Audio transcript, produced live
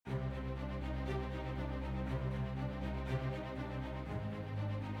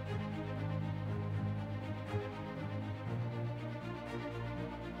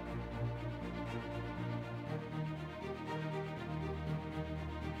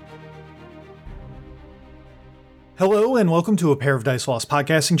Hello and welcome to a Pair of Dice Lost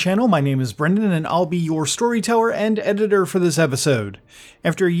podcasting channel. My name is Brendan and I'll be your storyteller and editor for this episode.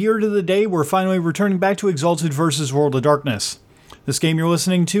 After a year to the day, we're finally returning back to Exalted vs. World of Darkness. This game you're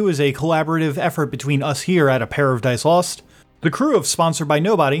listening to is a collaborative effort between us here at a Pair of Dice Lost, the crew of Sponsored by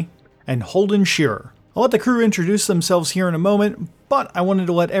Nobody, and Holden Shearer. I'll let the crew introduce themselves here in a moment, but I wanted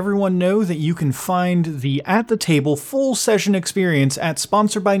to let everyone know that you can find the At the Table full session experience at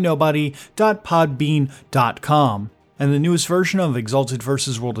sponsoredbynobody.podbean.com. And the newest version of Exalted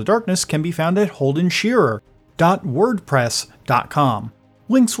vs. World of Darkness can be found at holdenshearer.wordpress.com.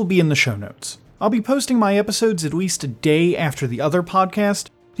 Links will be in the show notes. I'll be posting my episodes at least a day after the other podcast.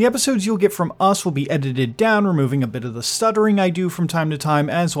 The episodes you'll get from us will be edited down, removing a bit of the stuttering I do from time to time,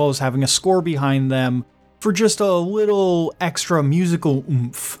 as well as having a score behind them for just a little extra musical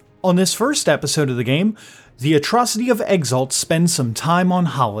oomph. On this first episode of the game, the Atrocity of Exalt spends some time on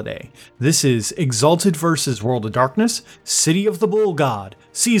holiday. This is Exalted vs. World of Darkness, City of the Bull God,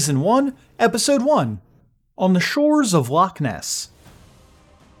 Season 1, Episode 1, On the Shores of Loch Ness.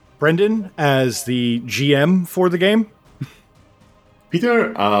 Brendan, as the GM for the game.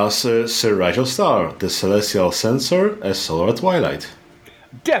 Peter as Sir Rigel Star, the Celestial Censor as Solar Twilight.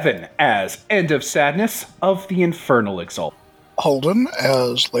 Devin as End of Sadness of the Infernal Exalt. Holden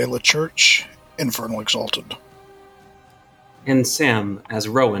as Layla Church, Infernal Exalted. And Sam as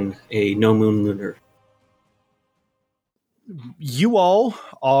Rowan, a No Moon Lunar. You all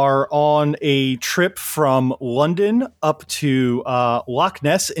are on a trip from London up to Loch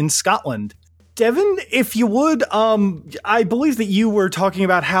Ness in Scotland. Devin, if you would, I believe that you were talking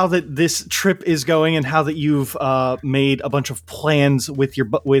about how that this trip is going and how that you've made a bunch of plans with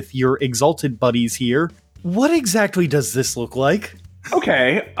your Exalted buddies here. What exactly does this look like?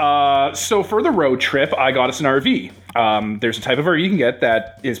 Okay, so for the road trip, I got us an RV. There's a type of RV you can get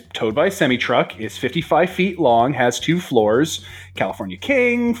that is towed by a semi-truck, is 55 feet long, has 2 floors, California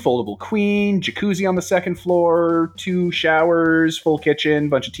King, foldable queen, jacuzzi on the 2nd floor, 2 showers, full kitchen,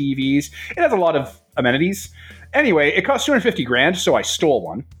 bunch of TVs. It has a lot of amenities. Anyway, it cost $250,000, so I stole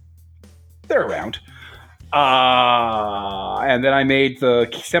one. They're around. And then I made the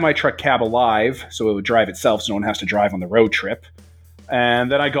semi-truck cab alive, so it would drive itself, so no one has to drive on the road trip.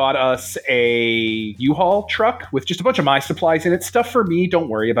 And then I got us a U-Haul truck with just a bunch of my supplies in it. Stuff for me, don't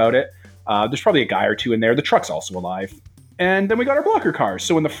worry about it. There's probably a guy or two in there. The truck's also alive. And then we got our blocker cars.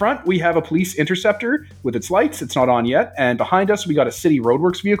 So in the front, we have a police interceptor with its lights. It's not on yet. And behind us, we got a city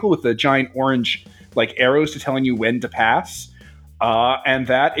roadworks vehicle with the giant orange arrows to telling you when to pass. And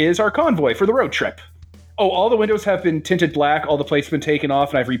that is our convoy for the road trip. Oh, all the windows have been tinted black. All the plates have been taken off,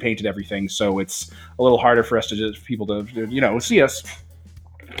 and I've repainted everything. So it's a little harder for us people to see us.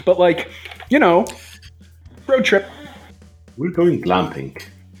 But road trip. We're going glamping.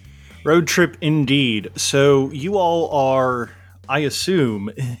 Road trip indeed. So you all are, I assume,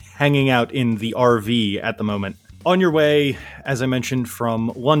 hanging out in the RV at the moment. On your way, as I mentioned,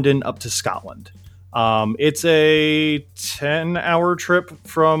 from London up to Scotland. It's a 10-hour trip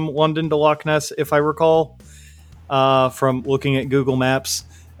from London to Loch Ness, if I recall, from looking at Google Maps.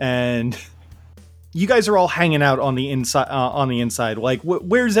 And you guys are all hanging out on the inside.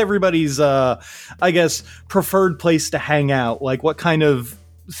 Where's everybody's, preferred place to hang out? What kind of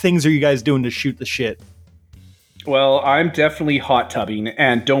things are you guys doing to shoot the shit? Well, I'm definitely hot tubbing,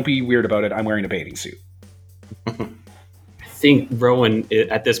 and don't be weird about it. I'm wearing a bathing suit. I think Rowan,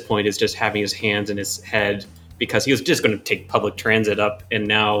 at this point, is just having his hands in his head because he was just going to take public transit up, and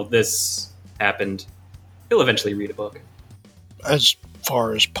now this happened. He'll eventually read a book. As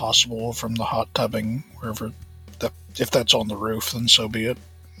far as possible from the hot tubbing, wherever if that's on the roof, then so be it.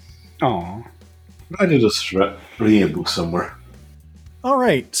 Aw. I did just reading a book somewhere. All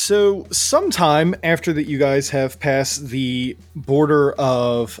right, so sometime after that you guys have passed the border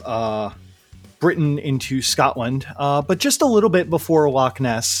of Britain into Scotland, but just a little bit before Loch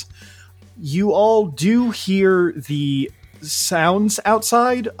Ness, you all do hear the sounds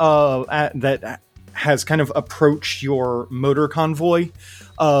outside that has kind of approached your motor convoy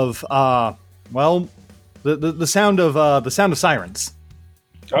of the sound of sirens.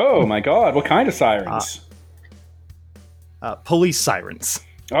 Oh my god, what kind of sirens? Police sirens.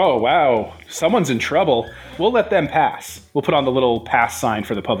 Oh wow, someone's in trouble. We'll let them pass. We'll put on the little pass sign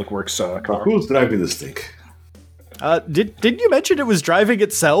for the public works car. Who's driving this thing? Didn't you mention it was driving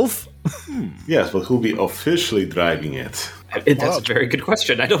itself? Yes, but who'll be officially driving it? That's a very good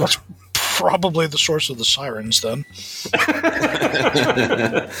question. I don't. That's probably the source of the sirens, then.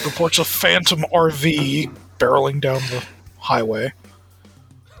 Reports a phantom RV barreling down the highway.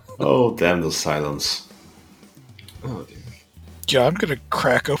 Oh, damn the silence. Oh, dear. Yeah, I'm going to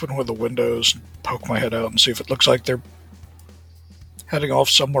crack open one of the windows, poke my head out and see if it looks like they're heading off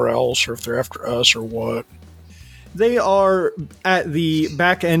somewhere else, or if they're after us, or what. They are at the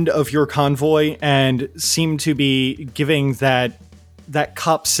back end of your convoy and seem to be giving that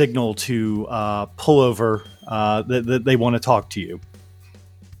cop signal to pull over. That they want to talk to you.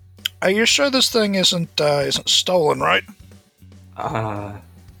 Are you sure this thing isn't stolen, right?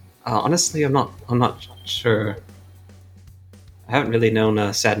 Honestly, I'm not sure. I haven't really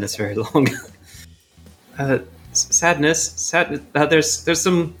known Sadness very long. Sadness. There's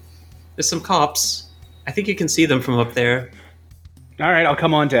some cops. I think you can see them from up there. All right, I'll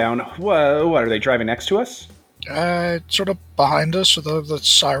come on down. What are they driving next to us? Sort of behind us with the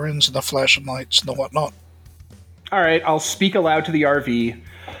sirens and the flashing lights and the whatnot. All right, I'll speak aloud to the RV.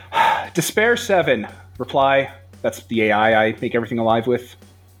 Despair 7. Reply. That's the AI I make everything alive with.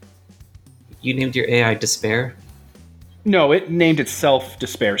 You named your AI Despair? No, it named itself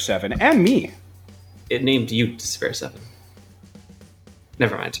Despair 7, and me. It named you Despair 7.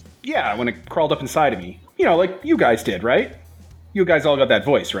 Never mind. Yeah, when it crawled up inside of me. You know, like you guys did, right? You guys all got that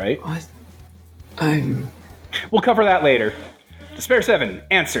voice, right? What? We'll cover that later. Despair 7,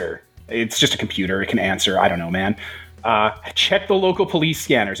 answer. It's just a computer. It can answer. I don't know, man. Check the local police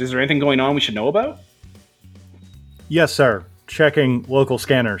scanners. Is there anything going on we should know about? Yes, sir. Checking local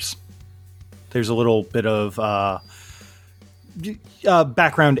scanners. There's a little bit of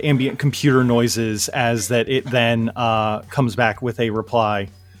background ambient computer noises as that it then comes back with a reply.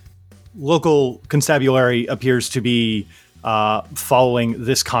 Local constabulary appears to be following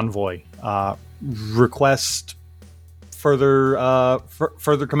this convoy. Request further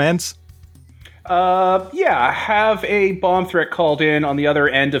commands? Yeah, have a bomb threat called in on the other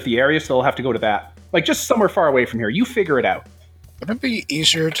end of the area, so they'll have to go to that. Like, just somewhere far away from here. You figure it out. Wouldn't it be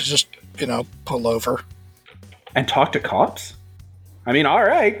easier to just, pull over? And talk to cops? I mean, all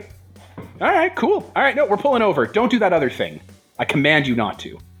right. All right, cool. All right, no, we're pulling over. Don't do that other thing. I command you not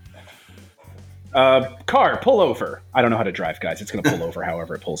to. Car, pull over. I don't know how to drive, guys. It's going to pull over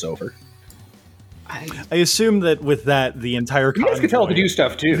however it pulls over. I assume that with that, the entire convoy... You guys can tell it to do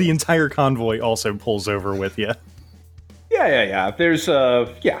stuff, too. The entire convoy also pulls over with you. Yeah. There's,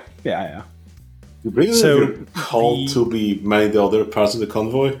 yeah. You bring your call to be manning the other parts of the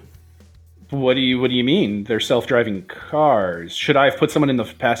convoy? What do you mean? They're self-driving cars. Should I have put someone in the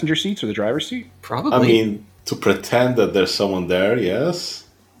passenger seats or the driver's seat? Probably. I mean, to pretend that there's someone there, yes.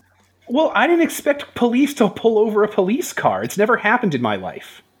 Well, I didn't expect police to pull over a police car. It's never happened in my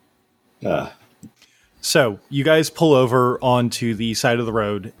life. So, you guys pull over onto the side of the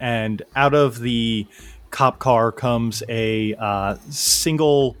road, and out of the cop car comes a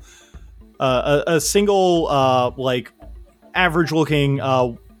single, like,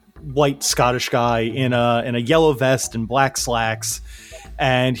 average-looking white Scottish guy in a yellow vest and black slacks,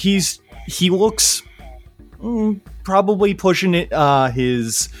 and he looks probably pushing it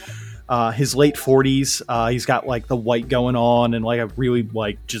his late 40s. He's got like the white going on and like a really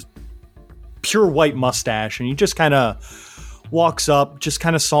like just pure white mustache, and he just kind of walks up, just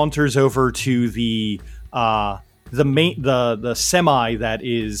kind of saunters over to the semi that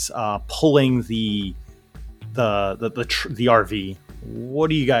is pulling the RV. What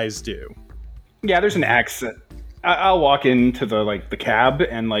do you guys do? Yeah, there's an accident. I'll walk into the cab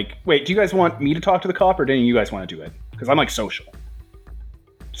and wait, do you guys want me to talk to the cop or do you guys want to do it? Because I'm social.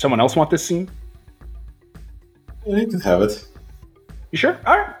 Someone else want this scene? Yeah, you can have it. You sure?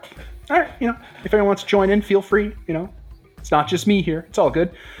 All right. If anyone wants to join in, feel free. It's not just me here. It's all good.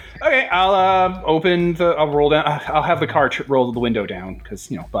 Okay, I'll I'll roll down. I'll have the car roll the window down because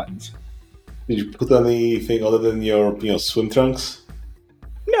buttons. Did you put anything other than your swim trunks?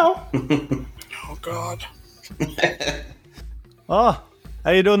 No. Oh God. Oh,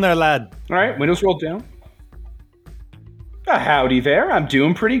 how you doing there, lad? All right, windows rolled down. Howdy there. I'm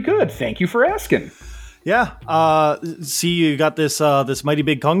doing pretty good. Thank you for asking. Yeah. See, you got this mighty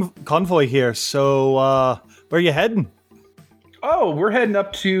big convoy here. So, where are you heading? Oh, we're heading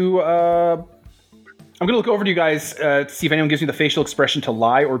up to. I'm gonna look over to you guys to see if anyone gives me the facial expression to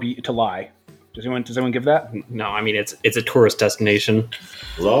lie or be to lie. Does anyone give that? No, I mean it's a tourist destination.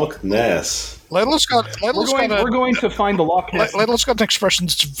 Loch Ness. We're going to find the Loch Ness. Ladle's got an expression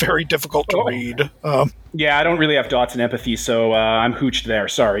that's very difficult to read. Yeah, I don't really have dots and empathy, so I'm hooched there.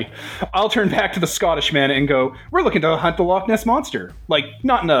 Sorry. I'll turn back to the Scottish man and go, we're looking to hunt the Loch Ness Monster.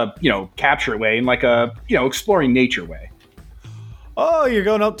 Not in a, capture way, in a, exploring nature way. Oh, you're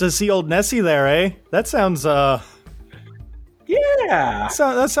going up to see old Nessie there, eh? That sounds, Yeah.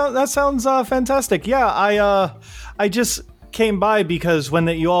 That sounds fantastic. Yeah, I just came by because when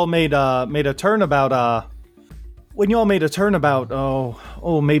you all made a turn about when y'all made a turn about,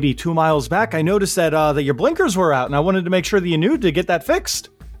 maybe 2 miles back, I noticed that your blinkers were out, and I wanted to make sure that you knew to get that fixed.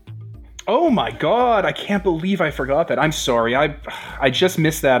 Oh my god, I can't believe I forgot that. I'm sorry. I just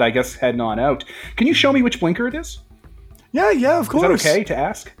missed that, I guess, heading on out. Can you show me which blinker it is? Yeah, of course. Is that okay to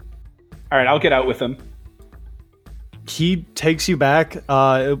ask? All right, I'll get out with him. He takes you back,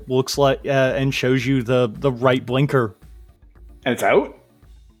 it looks like, and shows you the right blinker. And it's out?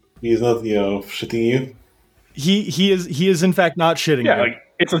 He's not, shitting you. He is in fact not shitting Yeah, you. like,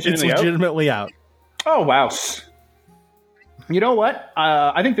 it's legitimately out. Oh, wow. You know what?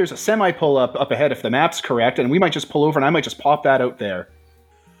 I think there's a semi pull up ahead if the map's correct, and we might just pull over and I might just pop that out there.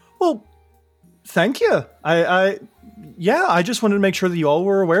 Well, thank you. I just wanted to make sure that you all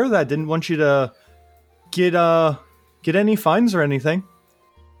were aware of that. Didn't want you to get any fines or anything.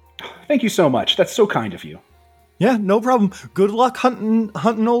 Thank you so much. That's so kind of you. Yeah, no problem. Good luck hunting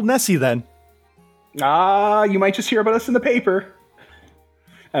old Nessie then. You might just hear about us in the paper.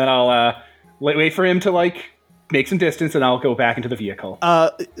 And I'll wait for him to make some distance, and I'll go back into the vehicle.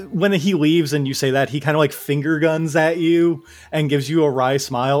 When he leaves and you say that, he kind of finger guns at you and gives you a wry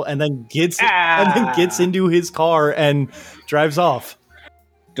smile, and then gets into his car and drives off.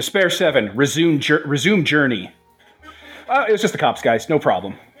 Despair 7, resume journey. It was just the cops, guys. No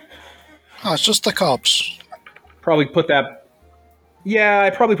problem. Oh, it's just the cops. I probably put that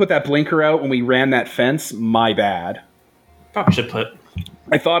blinker out when we ran that fence. My bad. Probably should put.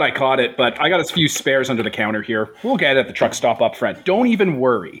 I thought I caught it, but I got a few spares under the counter here. We'll get it at the truck stop up front. Don't even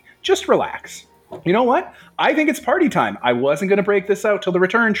worry. Just relax. You know what? I think it's party time. I wasn't going to break this out till the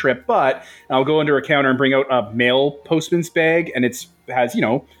return trip, but I'll go under a counter and bring out a mail postman's bag, and it has,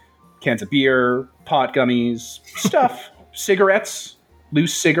 cans of beer, pot gummies, stuff, cigarettes,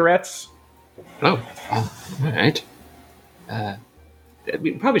 loose cigarettes. Oh, all right.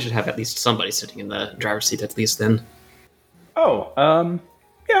 We probably should have at least somebody sitting in the driver's seat at least then. Oh,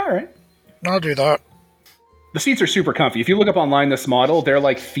 yeah, all right. I'll do that. The seats are super comfy. If you look up online this model, they're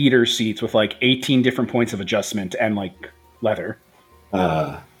like theater seats with 18 different points of adjustment and leather.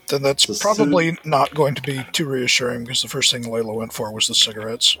 Then that's probably not going to be too reassuring because the first thing Layla went for was the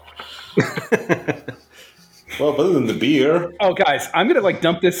cigarettes. Well, better than the beer. Oh, guys, I'm gonna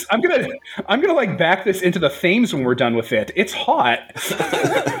dump this. I'm gonna back this into the Thames when we're done with it. It's hot.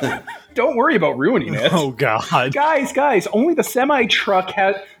 Don't worry about ruining it. Oh God, guys! Only the semi truck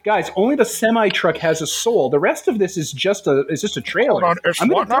has a soul. The rest of this is just a trailer. Hold on, I'm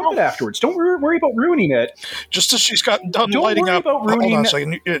gonna dump it afterwards. Don't worry about ruining it. Just as she's gotten done Don't lighting worry up. about Hold ruining on a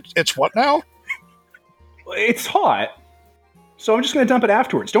second. It's what now? It's hot. So I'm just going to dump it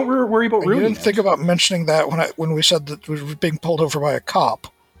afterwards. Don't worry about You ruining didn't it. think about mentioning that when we said that we were being pulled over by a cop.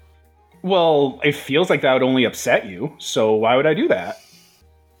 Well, it feels like that would only upset you, so why would I do that?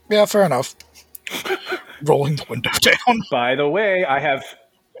 Yeah, fair enough. Rolling the window down. By the way, I have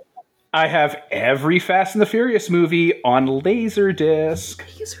every Fast and the Furious movie on Laserdisc.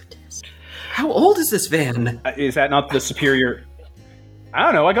 Laserdisc? How old is this van? Is that not the superior... I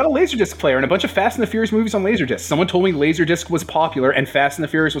don't know. I got a Laserdisc player and a bunch of Fast and the Furious movies on Laserdisc. Someone told me Laserdisc was popular and Fast and the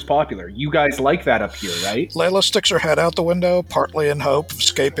Furious was popular. You guys like that up here, right? Layla sticks her head out the window, partly in hope of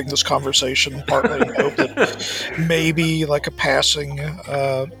escaping this conversation, partly in hope that maybe a passing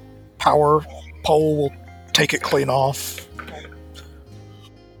power pole will take it clean off.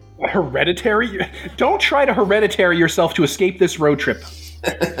 Hereditary? Don't try to hereditary yourself to escape this road trip.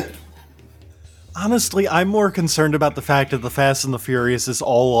 Honestly, I'm more concerned about the fact that the Fast and the Furious is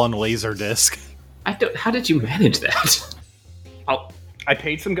all on Laserdisc. How did you manage that? I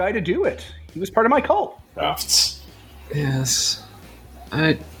paid some guy to do it. He was part of my cult. Crafts. Yes.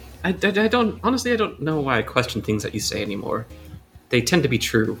 I don't know why I question things that you say anymore. They tend to be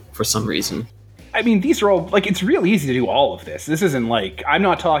true for some reason. I mean, these are all, it's real easy to do all of this. This isn't I'm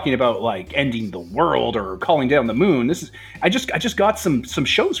not talking about, ending the world or calling down the moon. This is, I just got some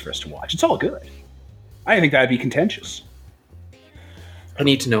shows for us to watch. It's all good. I think that'd be contentious. I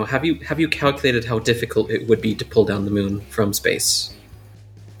need to know, have you calculated how difficult it would be to pull down the moon from space?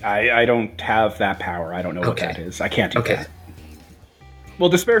 I don't have that power. I don't know what that is. I can't do that. Okay. Well,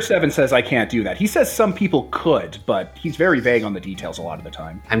 Despair 7 says I can't do that. He says some people could, but he's very vague on the details a lot of the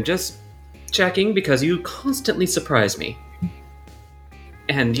time. I'm just checking because you constantly surprise me.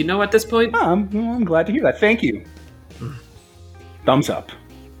 And at this point... Oh, I'm glad to hear that. Thank you. Thumbs up.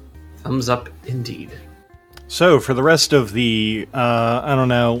 Thumbs up indeed. So, for the rest of the,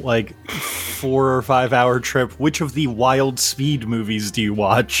 4 or 5 hour trip, which of the Wild Speed movies do you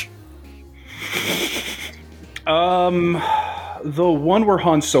watch? The one where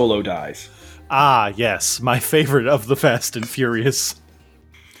Han Solo dies. Ah, yes, my favorite of the Fast and Furious.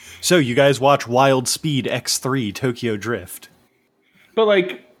 So you guys watch Wild Speed X3 Tokyo Drift. But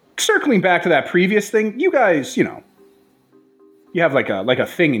like circling back to that previous thing, you guys, you have like a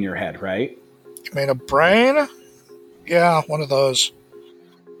thing in your head, right? You mean a brain? Yeah, one of those.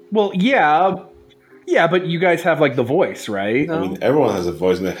 Well, yeah, but you guys have like the voice, right? I mean, everyone has a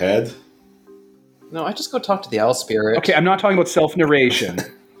voice in their head. No, I just go talk to the owl spirit. Okay, I'm not talking about self-narration.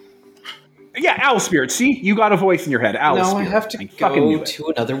 Yeah, owl spirit. See, you got a voice in your head. Owl No, spirit. I have to fucking knew go it. to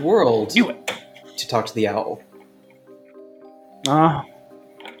another world Knew it. to talk to the owl. A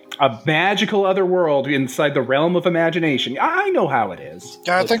magical other world inside the realm of imagination. I know how it is.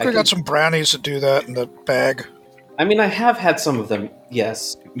 Yeah, I Look, think I we got can- some brownies that do that in the bag. I mean, I have had some of them,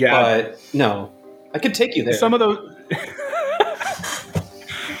 yes. Yeah. But no, I could take you there. Some of those.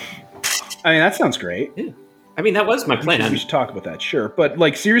 I mean, that sounds great. I mean, that was my We plan. should talk about that, sure. But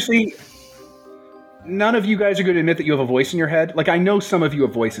like, seriously, none of you guys are going to admit that you have a voice in your head. Like, I know some of you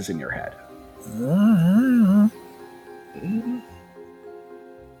have voices in your head.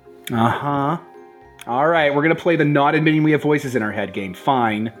 Uh-huh. All right, we're going to play the not admitting we have voices in our head game.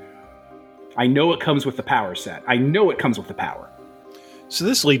 Fine. I know it comes with the power set. I know it comes with the power. So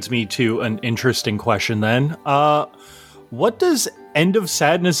this leads me to an interesting question then. What does End of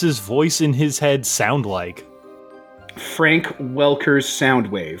Sadness's voice in his head sound like? Frank Welker's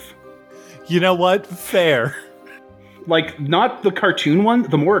Soundwave. You know what? Fair. Like, not the cartoon one,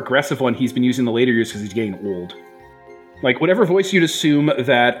 the more aggressive one he's been using in the later years because he's getting old. Like, whatever voice you'd assume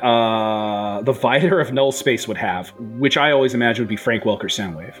that the Vider of Null Space would have, which I always imagine would be Frank Welker's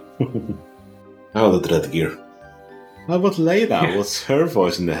Soundwave. Oh, the Dreadgear. How about Layla? What's her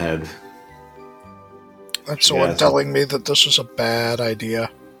voice in the head? That's someone Yeah, telling me that this is a bad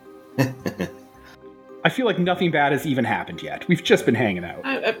idea. I feel like nothing bad has even happened yet. We've just been hanging out.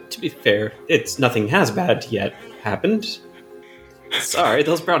 To be fair, it's nothing has bad yet happened. Sorry,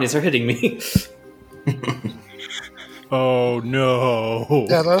 those brownies are hitting me. Oh no.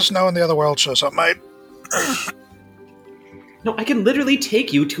 Yeah, let us know when the other world shows up, mate. No, I can literally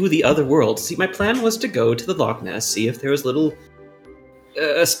take you to the other world. See, my plan was to go to the Loch Ness, see if there was little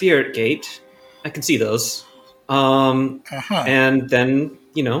a spirit gate. I can see those. Uh-huh. And then,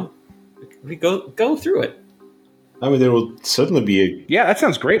 we go through it. I mean, there will certainly be Yeah, that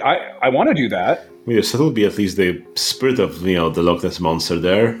sounds great. I want to do that. there'll certainly be at least the spirit of the Loch Ness monster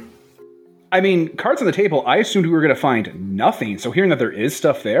there. I mean, cards on the table, I assumed we were going to find nothing. So hearing that there is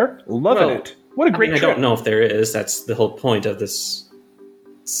stuff there, loving Well, it. What a great I trip. don't know if there is. That's the whole point of this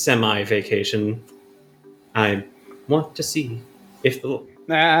semi-vacation. I want to see if the...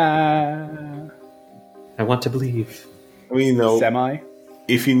 I want to believe. I mean, Semi.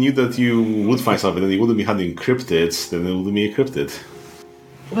 if you knew that you would find something and you wouldn't be hunting cryptids, then it wouldn't be a cryptid.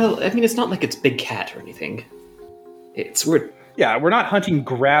 Well, I mean, it's not like it's Big Cat or anything. We're Yeah, we're not hunting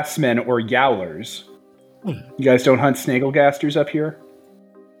grassmen or yowlers. You guys don't hunt snagglegasters up here?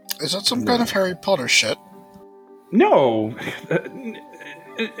 Is that some kind of Harry Potter shit? No.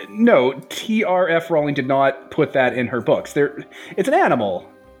 No, T.R.F. Rowling did not put that in her books. It's an animal.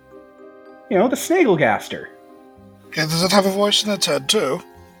 The snagglegaster. Yeah, does it have a voice in its head, too?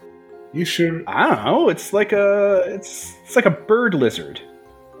 You sure? I don't know. It's like a bird lizard.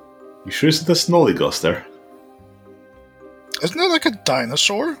 You sure it's the Snollygoster? Isn't it like a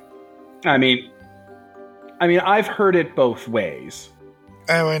dinosaur? I mean, I've heard it both ways.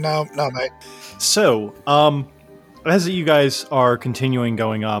 Anyway, no, mate. So, as you guys are continuing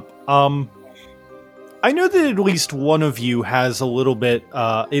going up, I know that at least one of you has at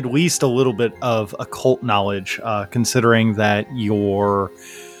least a little bit of occult knowledge, considering that your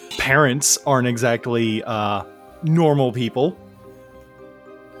parents aren't exactly normal people.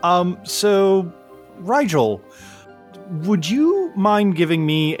 So, Rigel, would you mind giving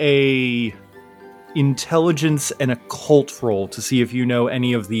me a intelligence and occult roll to see if you know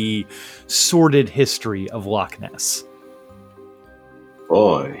any of the sordid history of Loch Ness?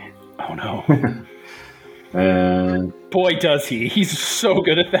 Boy. Oh no. Boy, does he. He's so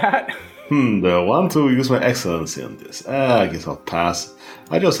good at that. Do I want to use my excellency on this? I guess I'll pass.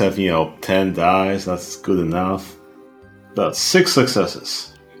 I just have, 10 dice, that's good enough. That's 6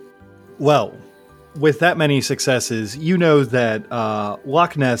 successes. Well, with that many successes, you know that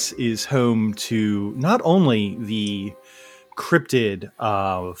Loch Ness is home to not only the cryptid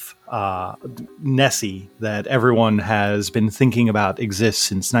of Nessie that everyone has been thinking about exists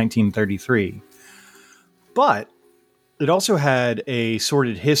since 1933, but it also had a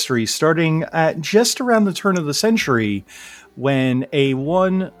sordid history starting at just around the turn of the century when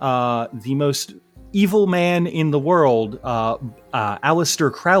the most evil man in the world,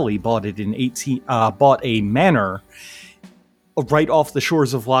 Aleister Crowley, bought a manor right off the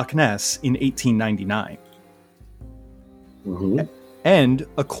shores of Loch Ness in 1899. Mm-hmm. And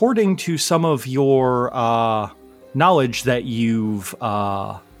according to some of your knowledge that you've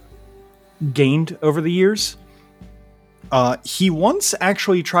gained over the years, he once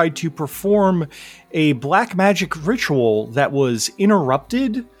actually tried to perform a black magic ritual that was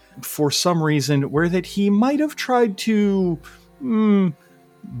interrupted for some reason, where that he might have tried to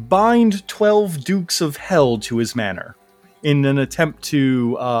bind 12 Dukes of Hell to his manor in an attempt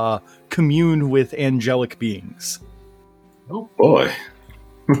to commune with angelic beings. Oh boy.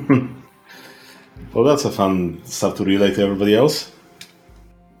 Well, that's a fun stuff to relate to everybody else.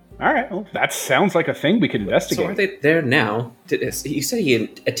 All right, well, that sounds like a thing we could investigate. So are they there now? You said he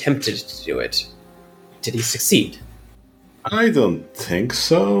attempted to do it. Did he succeed? I don't think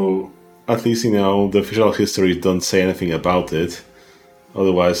so. At least, the official history don't say anything about it.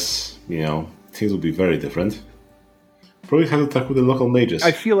 Otherwise, things would be very different. Probably have to talk with the local mages.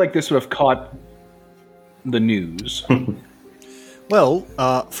 I feel like this would have caught the news. Well,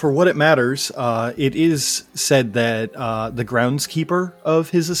 for what it matters, it is said that the groundskeeper of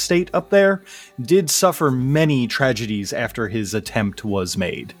his estate up there did suffer many tragedies after his attempt was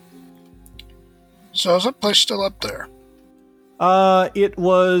made. So is that place still up there?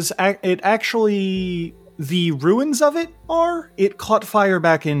 It actually, the ruins of it are. It caught fire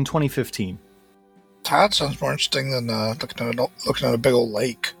back in 2015. That sounds more interesting than looking at a big old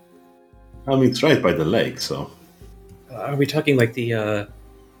lake. I mean, it's right by the lake, so... Are we talking like the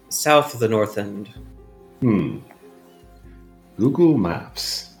south of the North End? Google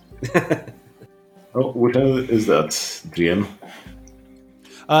Maps. Oh, which is that, GM?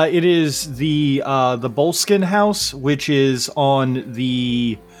 It is the Boleskine House, which is on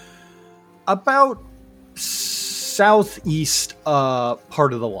the about southeast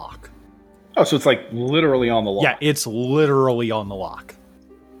part of the loch. Oh, so it's like literally on the loch. Yeah, it's literally on the loch.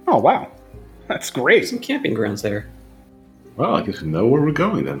 Oh, wow. That's great. Some camping grounds there. Well, I guess we know where we're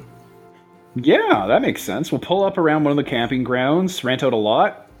going then. Yeah, that makes sense. We'll pull up around one of the camping grounds, rent out a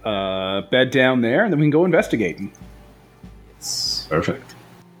lot, bed down there, and then we can go investigating. Perfect.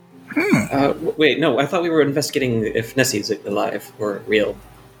 Wait, no, I thought we were investigating if Nessie's alive or real.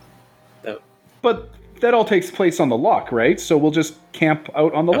 But that all takes place on the loch, right? So we'll just camp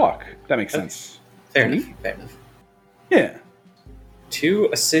out on the loch. That makes sense. Fair enough, fair enough. Yeah. To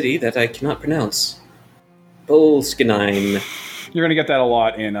a city that I cannot pronounce. Boleskine. You're going to get that a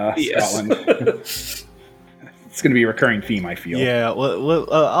lot in Yes. Scotland. It's going to be a recurring theme, I feel. Yeah,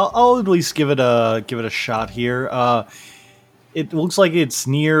 I'll at least give it a shot here. It looks like it's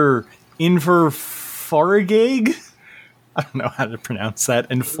near Inverfarigig. I don't know how to pronounce that.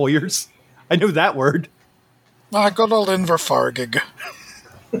 And Foyers. I know that word. Good old Inverfarigig.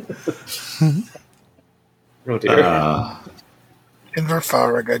 Oh dear.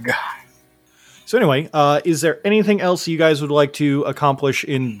 Inverfarigig. So anyway, is there anything else you guys would like to accomplish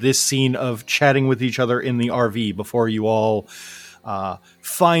in this scene of chatting with each other in the RV before you all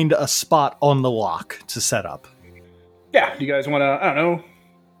find a spot on the loch to set up? Yeah, do you guys want to, I don't know,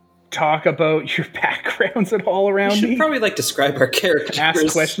 talk about your backgrounds at all We around should me? probably describe our characters. Ask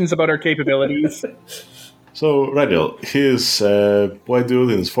questions about our capabilities. So, Radiel, he's a white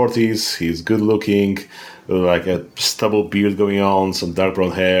dude in his 40s. He's good looking, like a stubble beard going on, some dark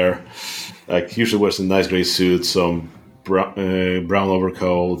brown hair. Like, usually wears a nice gray suit, some brown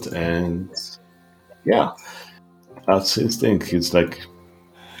overcoat, and yeah, that's his thing. He's next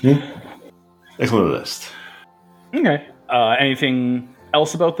on the list. Okay. Anything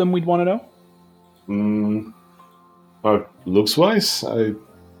else about them we'd want to know? Looks-wise, I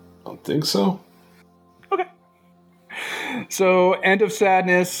don't think so. Okay. So, End of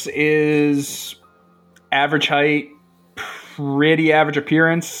Sadness is average height, pretty average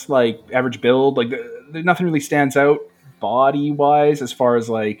appearance, average build. Nothing really stands out body-wise as far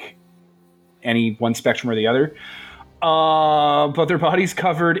as any one spectrum or the other. But their body's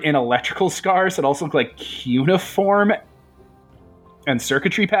covered in electrical scars that also look like cuneiform and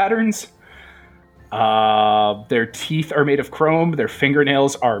circuitry patterns. Their teeth are made of chrome. Their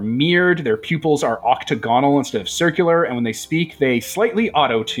fingernails are mirrored. Their pupils are octagonal instead of circular. And when they speak, they slightly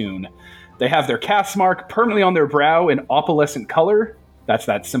auto-tune. They have their caste mark permanently on their brow in opalescent color. That's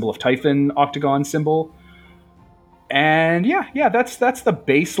that symbol of Typhon octagon symbol. And yeah, that's the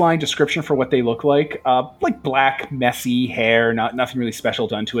baseline description for what they look like. Black, messy hair, nothing really special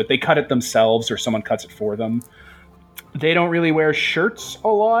done to it. They cut it themselves or someone cuts it for them. They don't really wear shirts a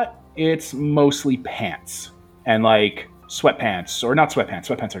lot. It's mostly pants and sweatpants, or not sweatpants.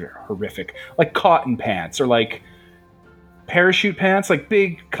 Sweatpants are horrific. Cotton pants or parachute pants,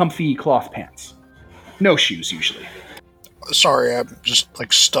 big comfy cloth pants. No shoes usually. Sorry, I'm just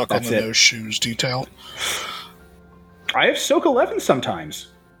like stuck That's on the it. no shoes detail. I have soak 11 sometimes.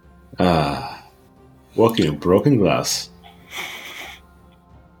 Walking on broken glass.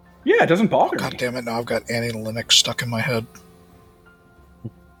 Yeah, it doesn't bother God me. damn it! Now I've got Annie Lennox stuck in my head.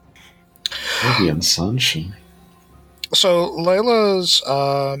 Radiant sunshine. So Layla's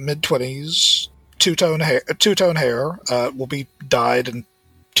mid-20s, two-tone hair will be dyed in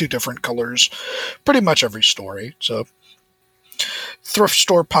 2 different colors, pretty much every story. So thrift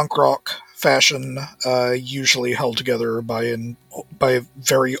store punk rock fashion, usually held together by a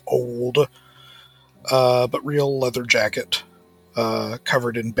very old but real leather jacket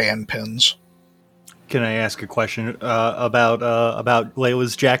covered in band pins. Can I ask a question about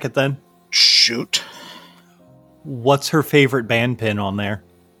Layla's jacket then? Shoot. What's her favorite band pin on there?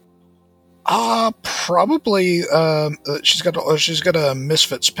 Probably she's got a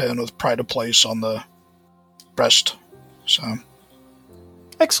Misfits pin with Pride of Place on the breast. So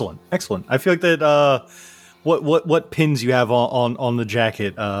Excellent. I feel like that what pins you have on the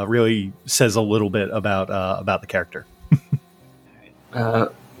jacket really says a little bit about the character.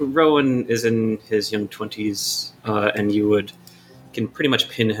 Rowan is in his young 20s, and can pretty much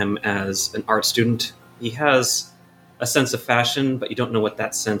pin him as an art student. He has a sense of fashion, but you don't know what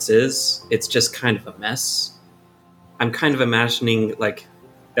that sense is. It's just kind of a mess. I'm kind of imagining, like,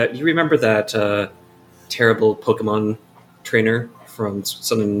 you remember that terrible Pokemon trainer from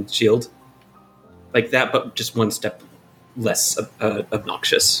Sun and Shield? Like that, but just one step less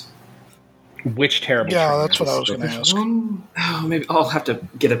obnoxious. Which terrible yeah, trainer? that's what I was going to ask. Oh, maybe I'll have to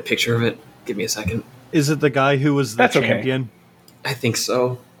get a picture of it. Give me a second. Is it the guy who was the That's okay. champion? I think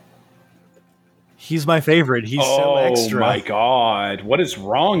so. He's my favorite. He's so extra. Oh my god. What is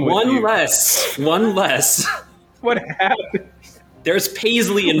wrong with you? One less. What happened? There's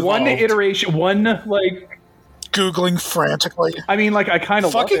Paisley involved. One iteration, like... Googling frantically. I mean, like, I kind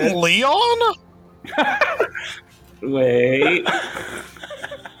of love Fucking it. Leon? Wait.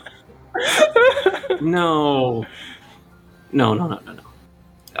 No.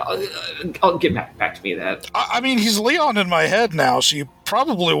 I'll get back to me that. I mean, he's Leon in my head now, so you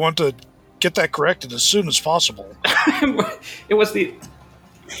probably want to get that corrected as soon as possible. It was the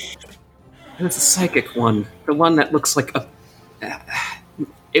psychic one. The one that looks like a...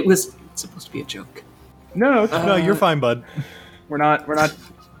 It was supposed to be a joke. No, No, you're fine, bud. we're not...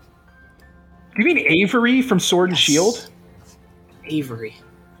 Do you mean Avery from Sword and Shield? Avery.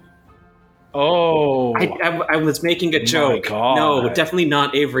 Oh. I was making a joke. God. No, definitely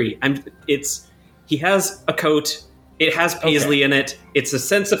not Avery. He has a coat. It has Paisley in it. It's a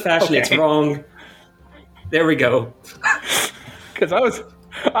sense of fashion. Okay. It's wrong. There we go. Because I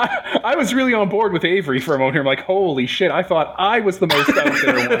was really on board with Avery for a moment here. I'm like, holy shit, I thought I was the most out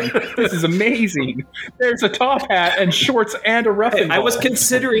there one. This is amazing. There's a top hat and shorts and a rough and I was ball.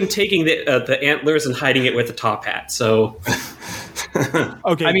 considering taking the antlers and hiding it with the top hat. So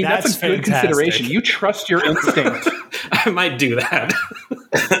Okay, I mean, that's a good fantastic. consideration. You trust your instinct. I might do that.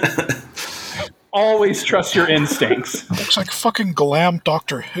 Always trust your instincts. Looks like fucking glam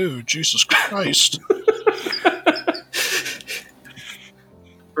Doctor Who. Jesus Christ.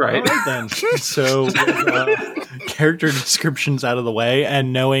 Right. All right, then. So, with, character descriptions out of the way,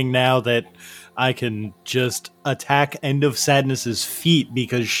 and knowing now that I can just attack End of Sadness's feet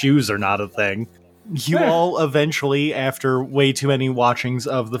because shoes are not a thing, you all eventually, after way too many watchings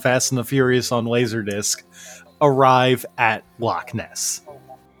of The Fast and the Furious on Laserdisc, arrive at Loch Ness.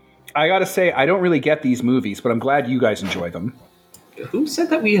 I gotta say, I don't really get these movies, but I'm glad you guys enjoy them. Who said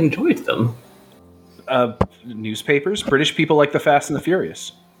that we enjoyed them? Newspapers, British people like The Fast and the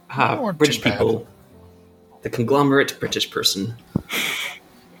Furious. weren't British too bad. people. The conglomerate British person.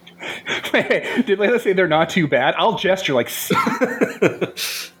 Did Layla say they're not too bad? I'll gesture like...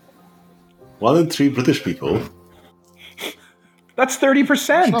 1 in 3 British people. That's It's not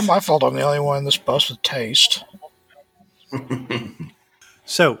 30%. my fault I'm the only one in this bus with taste.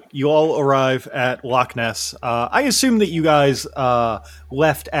 So, you all arrive at Loch Ness. I assume that you guys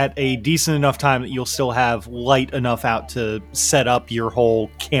left at a decent enough time that you'll still have light enough out to set up your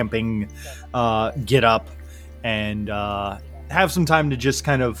whole camping get up and have some time to just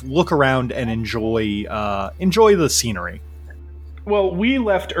kind of look around and enjoy the scenery. Well, we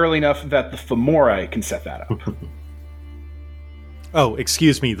left early enough that the Fomori can set that up. Oh,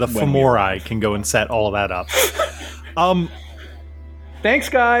 excuse me, the When Fomori can go and set all of that up. Thanks,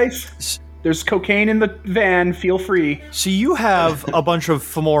 guys. There's cocaine in the van. Feel free. So you have a bunch of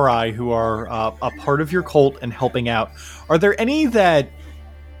Fomori who are a part of your cult and helping out. Are there any that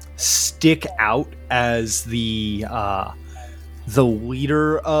stick out as the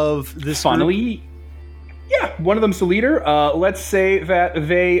leader of this group? Funnily, Yeah, one of them's the leader. Let's say that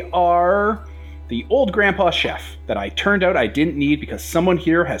they are the old grandpa chef that I turned out I didn't need because someone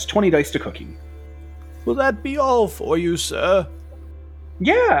here has 20 dice to cooking. Will that be all for you, sir?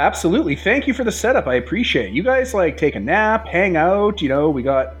 Yeah, absolutely. Thank you for the setup. I appreciate it. You guys like take a nap, hang out, we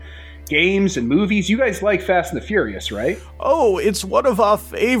got games and movies. You guys like Fast and the Furious, right? Oh, it's one of our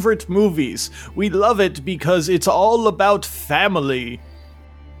favorite movies. We love it because it's all about family.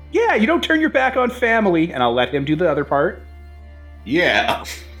 Yeah, you don't turn your back on family, and I'll let him do the other part. Yeah.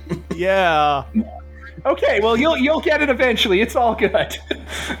 Yeah. Okay, well, you'll get it eventually. It's all good.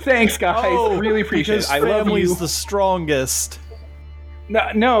 Thanks, guys. Really appreciate it. I love you. Family's the strongest.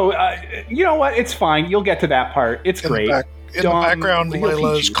 No, you know what? It's fine. You'll get to that part. It's great. In the background,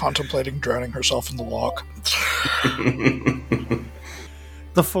 Layla's contemplating drowning herself in the loch.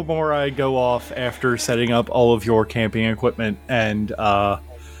 The Fomori go off after setting up all of your camping equipment and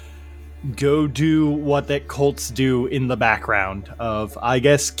go do what that cults do in the background of, I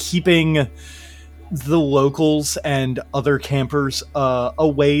guess, keeping the locals and other campers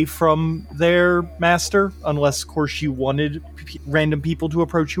away from their master, unless, of course, you wanted random people to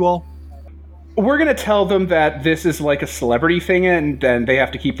approach you all. We're going to tell them that this is like a celebrity thing and then they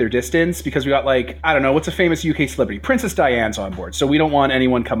have to keep their distance because we got I don't know, what's a famous UK celebrity? Princess Diana's on board, so we don't want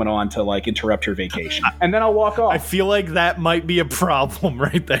anyone coming on to interrupt her vacation. And then I'll walk off. I feel like that might be a problem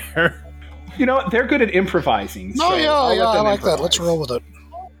right there. You know what? They're good at improvising. No, so yeah, I like that. Let's roll with it.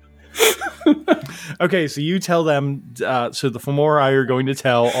 Okay, so you tell them, so the Fomori are going to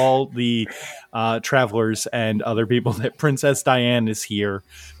tell all the travelers and other people that Princess Diane is here.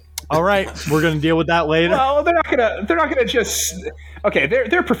 All right, we're going to deal with that later. Well, they're not gonna just. Okay,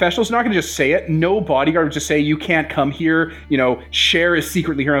 they're professionals. They're not gonna just say it. No bodyguard would just say you can't come here. Cher is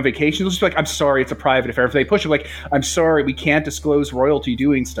secretly here on vacation. They'll just be like, I'm sorry, it's a private affair. If they push it, I'm sorry, we can't disclose royalty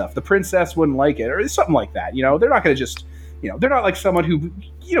doing stuff. The princess wouldn't like it, or something like that. They're not gonna just. They're not like someone who,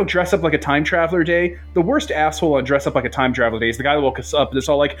 dress up like a time traveler day. The worst asshole on dress up like a time traveler day is the guy that woke us up and it's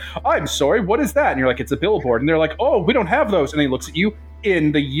all like, I'm sorry, what is that? And you're like, it's a billboard. And they're like, oh, we don't have those. And then he looks at you,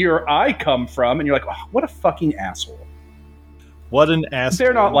 in the year I come from, and you're like, oh, what a fucking asshole. What an asshole.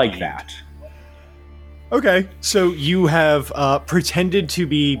 They're not like that. Okay, so you have pretended to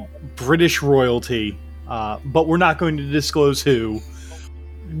be British royalty, but we're not going to disclose who.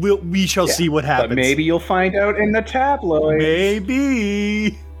 We shall see what happens. But maybe you'll find out in the tabloids.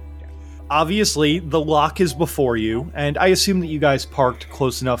 Maybe. Obviously, the lock is before you, and I assume that you guys parked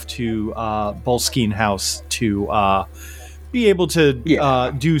close enough to Bolskine House to be able to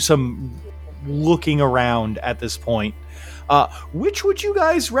do some looking around at this point. Which would you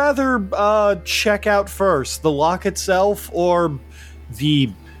guys rather check out first? The lock itself or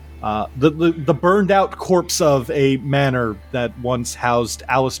the burned out corpse of a manor that once housed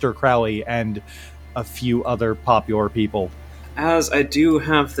Aleister Crowley and a few other popular people? As I do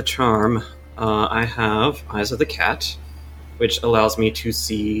have the charm, I have Eyes of the Cat, which allows me to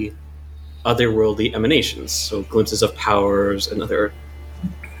see otherworldly emanations, so glimpses of powers and other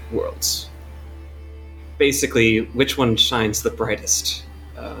worlds. Basically, which one shines the brightest?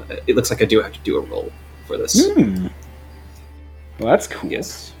 It looks like I do have to do a roll for this. Well, that's cool.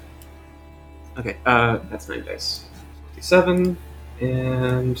 Yes. Okay, that's 9 dice. 7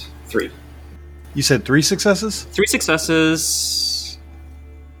 and 3. You said 3 successes? 3 successes.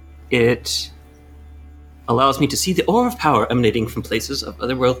 It allows me to see the aura of power emanating from places of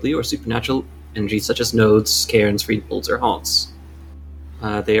otherworldly or supernatural energy, such as nodes, cairns, freeholds, or haunts.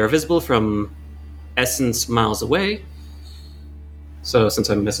 They are visible from essence miles away. So, since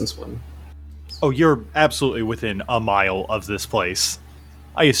I'm essence 1. Oh, you're absolutely within a mile of this place.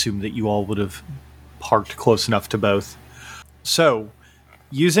 I assume that you all would have parked close enough to both. So,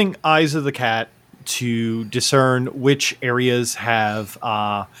 using Eyes of the Cat to discern which areas have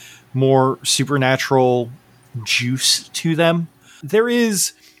more supernatural juice to them, there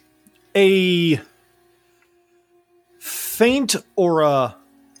is a faint aura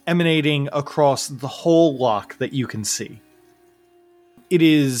emanating across the whole lock that you can see. It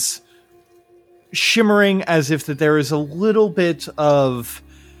is shimmering as if that there is a little bit of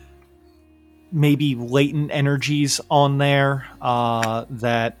maybe latent energies on there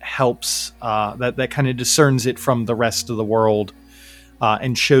that helps, that kind of discerns it from the rest of the world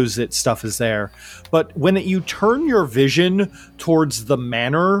and shows that stuff is there. But when you turn your vision towards the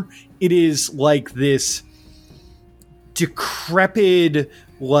manor, it is like this decrepit,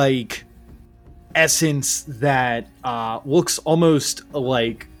 essence that looks almost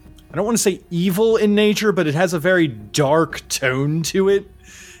like, I don't want to say evil in nature, but it has a very dark tone to it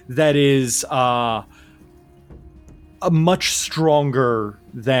that is much stronger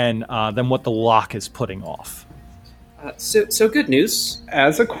than what the lock is putting off. So good news.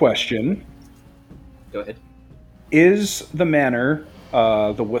 As a question, Go ahead. is the manor,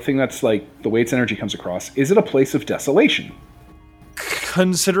 the thing that's like the way its energy comes across, is it a place of desolation?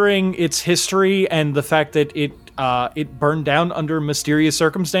 Considering its history and the fact that it burned down under mysterious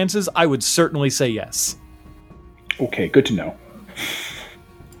circumstances, I would certainly say yes. Okay, good to know.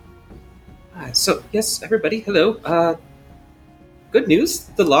 So, yes, everybody, hello. Good news,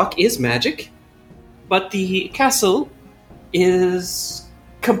 the lock is magic, but the castle is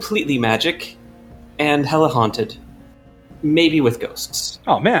completely magic and hella haunted. Maybe with ghosts.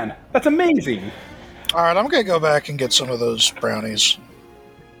 Oh man, that's amazing. All right, I'm going to go back and get some of those brownies.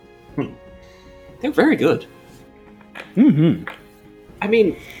 They're very good. Mm-hmm. I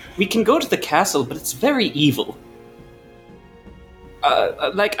mean, we can go to the castle, but it's very evil.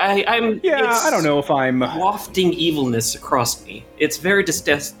 I'm... Yeah, it's I don't know if I'm... wafting evilness across me. It's very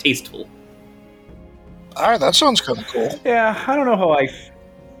distasteful. All right, that sounds kind of cool. Yeah, I don't know how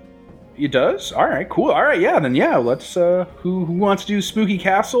It does? Alright, cool. Alright, yeah, then yeah, let's, who wants to do spooky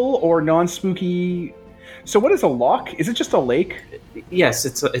castle or non-spooky... So what is a lock? Is it just a lake? Yes,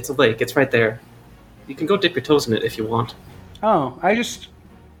 it's a lake. It's right there. You can go dip your toes in it if you want. Oh, I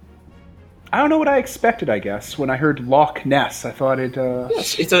don't know what I expected, I guess. When I heard Loch Ness, I thought it,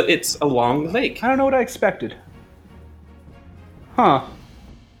 Yes, it's a long lake. I don't know what I expected. Huh.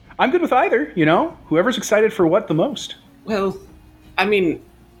 I'm good with either, you know? Whoever's excited for what the most. Well, I mean,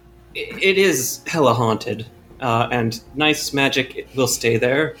 it is hella haunted, and nice magic will stay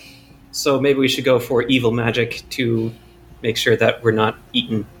there. So maybe we should go for evil magic to make sure that we're not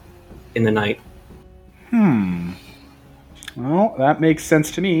eaten in the night. Well, that makes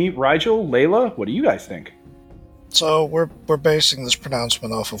sense to me. Rigel, Layla, what do you guys think? So we're basing this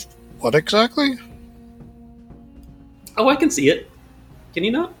pronouncement off of what exactly? Oh, I can see it. Can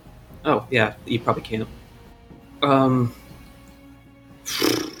you not? Oh, yeah, you probably can't.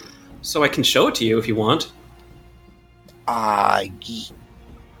 So I can show it to you if you want. I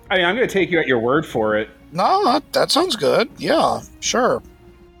mean, I'm going to take you at your word for it. No, that sounds good. Yeah, sure.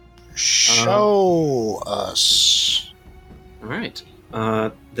 Show us. All right.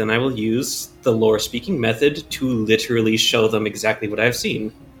 Then I will use the lore-speaking method to literally show them exactly what I've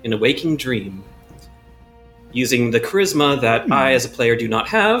seen in a waking dream. Using the charisma that I, as a player, do not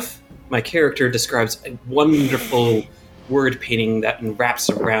have, my character describes a wonderful word painting that wraps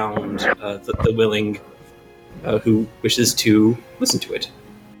around the willing who wishes to listen to it.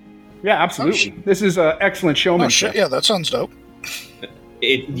 Yeah, absolutely. This is excellent Oh showmanship. shit, yeah, that sounds dope.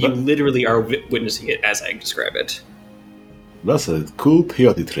 You literally are witnessing it as I describe it. That's a cool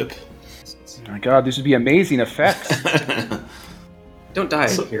peyote trip. Oh my god, this would be amazing effects. Don't die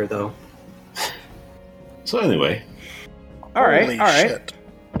here, though. So anyway, Holy all right. shit.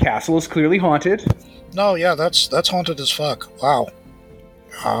 Castle is clearly haunted. No, yeah, that's haunted as fuck. Wow.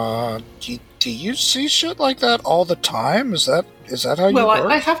 Do you see shit like that all the time? Is that how you Well,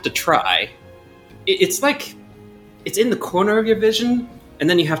 work? I have to try. It's like it's in the corner of your vision, and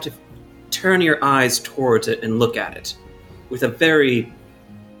then you have to turn your eyes towards it and look at it with a very.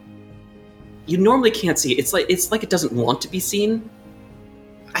 You normally can't see it. It's like it doesn't want to be seen.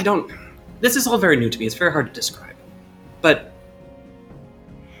 I don't. This is all very new to me. It's very hard to describe, but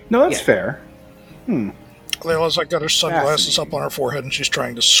No, that's Yeah. fair. Layla's like got her sunglasses up on her forehead and she's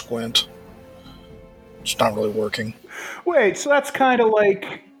trying to squint. It's not really working. Wait, so that's kind of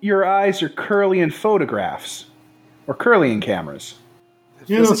like your eyes are curly in photographs. Or curly in cameras.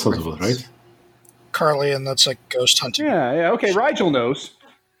 yeah, that sounds about right. Carly, and that's like ghost hunting. Yeah, okay, Rigel knows.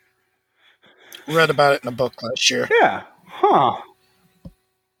 Read about it in a book last year. Yeah, huh.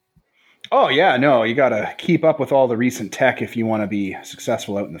 Oh, yeah, no, you gotta keep up with all the recent tech if you want to be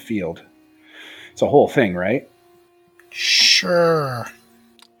successful out in the field. It's a whole thing, right? Sure.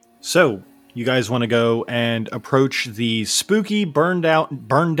 So, you guys want to go and approach the spooky burned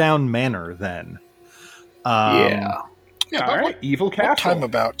down manor then? Yeah. Yeah, All but right, Evil what Castle. time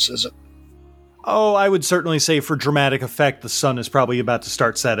abouts is it? Oh, I would certainly say for dramatic effect, the sun is probably about to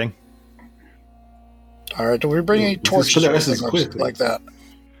start setting. All right, do we bring any This is torches or Polaris is anything quick. like that?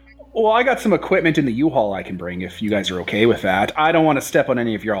 Well, I got some equipment in the U-Haul I can bring if you guys are okay with that. I don't want to step on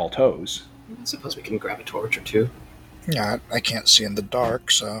any of your all toes. I suppose we can grab a torch or two. Yeah, I can't see in the dark,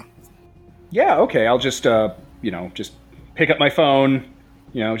 so. Yeah, okay, I'll just, just pick up my phone,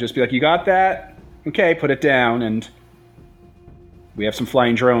 just be like, you got that? Okay, put it down, and we have some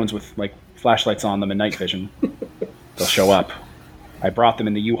flying drones with, like, flashlights on them and night vision. They'll show up. I brought them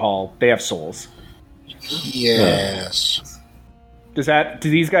in the U-Haul. They have souls. Yes. Do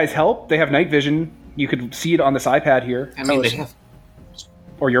these guys help? They have night vision. You could see it on this iPad here. I mean, they have.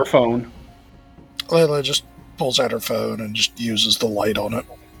 Or your phone. Layla just pulls out her phone and just uses the light on it.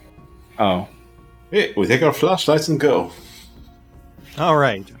 Oh. Hey, we take our flashlights and go. All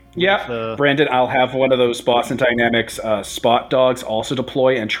right. Yeah, Brandon, I'll have one of those Boston Dynamics spot dogs also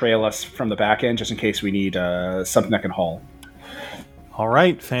deploy and trail us from the back end just in case we need something that can haul. All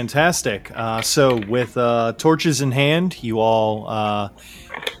right, fantastic. So with torches in hand, you all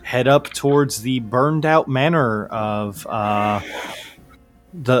head up towards the burned out manor of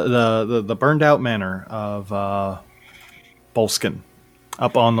the burned out manor of Bolskin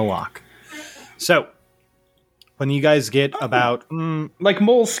up on the lock. So when you guys get about like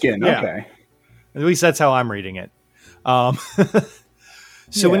moleskin, Yeah. okay. at least that's how I'm reading it.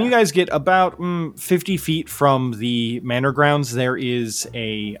 So when you guys get about 50 feet from the manor grounds, there is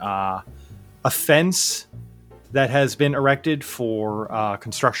a fence that has been erected for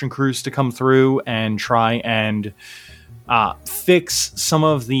construction crews to come through and try and fix some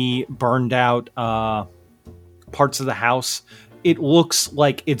of the burned out parts of the house. It looks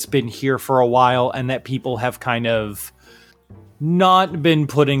like it's been here for a while and that people have kind of not been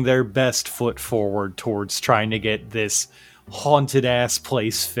putting their best foot forward towards trying to get this haunted ass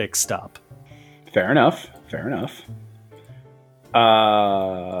place fixed up. Fair enough.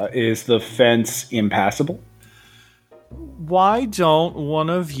 Is the fence impassable? Why don't one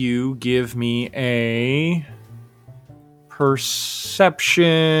of you give me a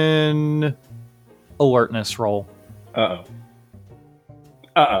perception alertness roll? Uh-oh.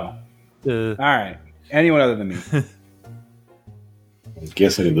 Uh, All right. Anyone other than me? I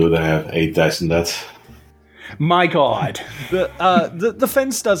guess I can do that. I have 8 dice in that. My God. the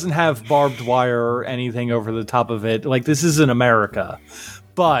fence doesn't have barbed wire or anything over the top of it. Like, this isn't America.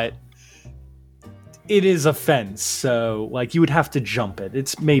 But it is a fence, so, like, you would have to jump it.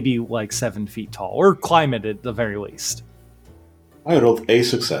 It's maybe, like, 7 feet tall. Or climb it at the very least. I rolled a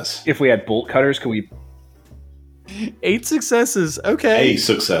success. If we had bolt cutters, could we... 8 successes. Okay. A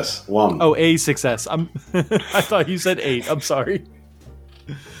success. 1. Oh, a success. I thought you said 8. I'm sorry.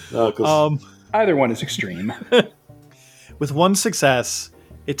 No, 'cause Either one is extreme. With 1 success,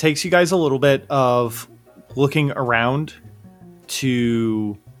 it takes you guys a little bit of looking around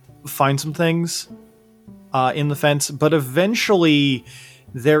to find some things in the fence, but eventually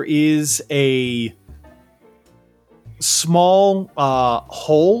there is a small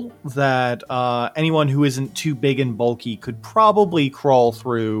hole that anyone who isn't too big and bulky could probably crawl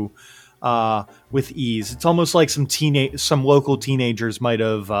through with ease. It's almost like some local teenagers might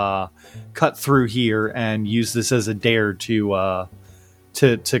have cut through here and used this as a dare to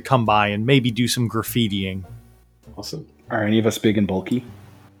come by and maybe do some graffitiing. awesome. Are any of us big and bulky?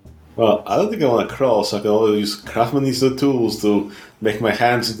 Well, I don't think I want to crawl, so I can only use craftsman's tools to make my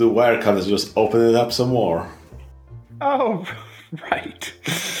hands into wire cutters and just open it up some more. Oh, right.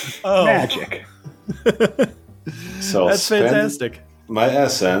 Oh. Magic. So That's spend fantastic. my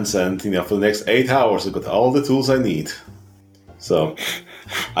essence, and for the next 8 hours, I've got all the tools I need. So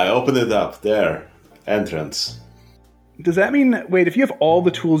I open it up there, entrance. Does that mean, wait, if you have all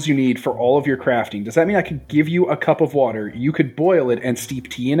the tools you need for all of your crafting, does that mean I could give you a cup of water, you could boil it and steep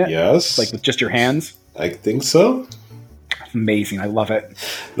tea in it? Yes, Like with just your hands? I think so. Amazing, I love it.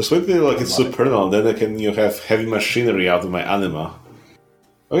 Just wait till it's supernal, then I can have heavy machinery out of my anima.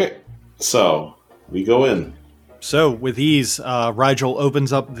 Okay, so we go in. So with ease, Rigel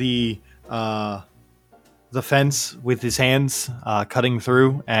opens up the fence with his hands, cutting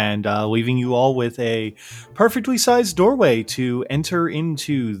through and leaving you all with a perfectly sized doorway to enter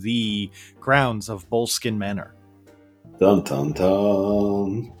into the grounds of Bolskin Manor. Dun dun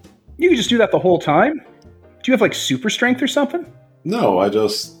dun. You could just do that the whole time? Do you have like super strength or something? No, I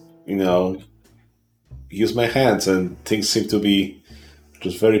just, use my hands and things seem to be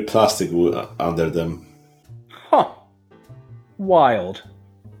just very plastic under them. Huh. Wild.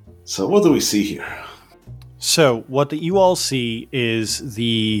 So what do we see here? So what you all see is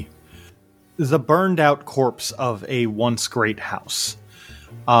the burned out corpse of a once great house.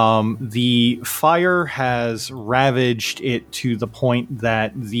 The fire has ravaged it to the point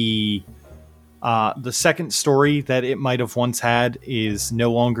that the second story that it might have once had is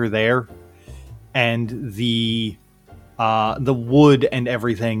no longer there, and the wood and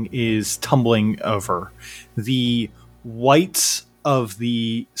everything is tumbling over. The whites of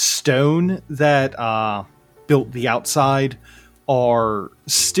the stone that built the outside are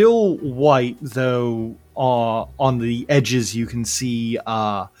still white, though on the edges you can see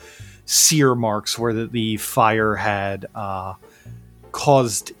sear marks where the fire had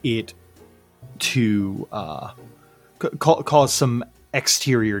caused it to cause some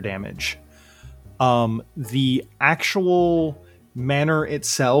exterior damage. The actual manor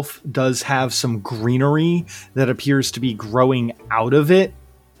itself does have some greenery that appears to be growing out of it,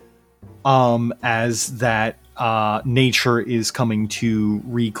 as that nature is coming to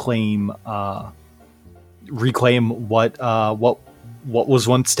reclaim what was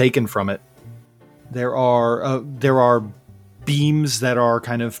once taken from it. There are beams that are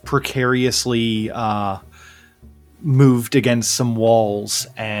kind of precariously moved against some walls,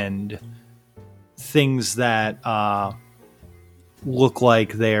 and things that look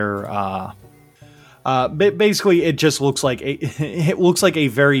like they're basically it just looks like a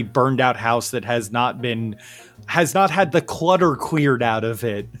very burned out house that has not had the clutter cleared out of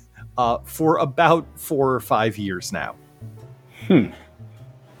it for about 4 or 5 years now.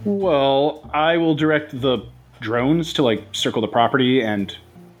 Well, I will direct the drones to circle the property and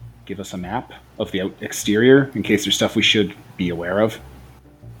give us a map of the exterior in case there's stuff we should be aware of.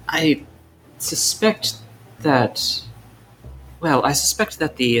 I suspect that. Well, I suspect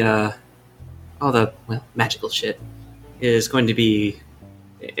that all the magical shit is going to be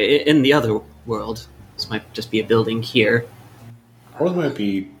in the other world. This might just be a building here. Or it might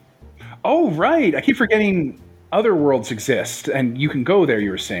be. Oh, right! I keep forgetting other worlds exist, and you can go there.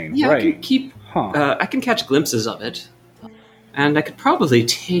 You were saying, Yeah, right? I can keep. I can catch glimpses of it, and I could probably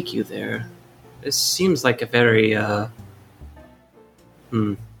take you there. This seems like a very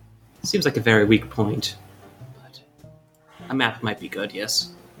seems like a very weak point, but a map might be good.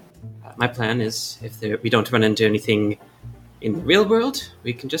 Yes. My plan is, if we don't run into anything in the real world,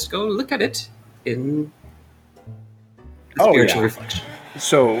 we can just go look at it in the spiritual reflection.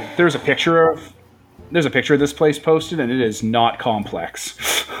 So there's a picture of this place posted, and it is not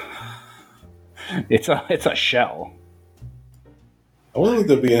complex. It's a shell. I wonder if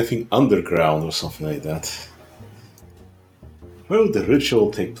there'll be anything underground or something like that. Where would the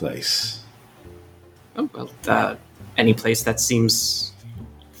ritual take place? Oh, well, any place that seems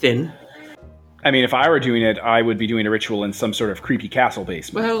thin. I mean, if I were doing it, I would be doing a ritual in some sort of creepy castle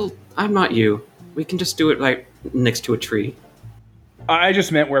basement. Well, I'm not you. We can just do it next to a tree. I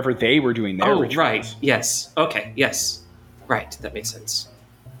just meant wherever they were doing their rituals. Right. Yes. Okay. Yes. Right. That makes sense.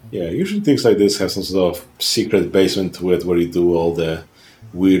 Yeah, usually things like this have some sort of secret basement to it where you do all the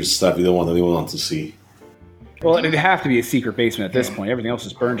weird stuff you don't want anyone to see. Well, it'd have to be a secret basement at this point. Everything else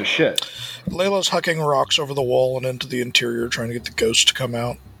is burned to shit. Layla's hucking rocks over the wall and into the interior, trying to get the ghost to come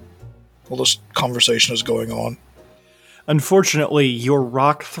out while this conversation is going on. Unfortunately, your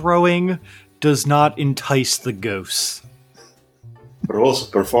rock throwing does not entice the ghosts. But also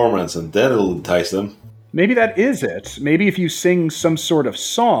performance, and then it'll entice them. Maybe that is it. Maybe if you sing some sort of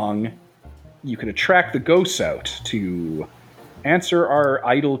song, you could attract the ghosts out to answer our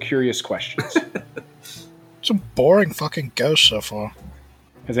idle, curious questions. Some boring fucking ghost so far.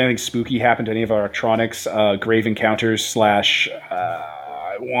 Has anything spooky happened to any of our electronics? Grave encounters /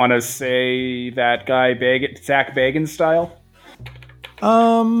 I want to say that guy Zach Bagans style?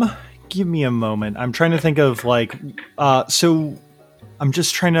 Give me a moment. I'm trying to think of so I'm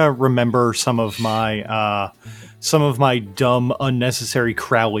just trying to remember some of my dumb, unnecessary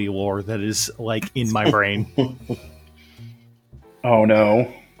Crowley lore that is in my brain. Oh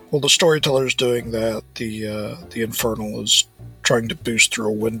no. Well, the storyteller's doing that. The Infernal is trying to boost through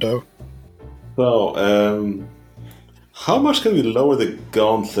a window. So, how much can we lower the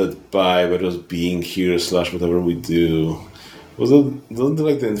gauntlet by just being here / whatever we do? Doesn't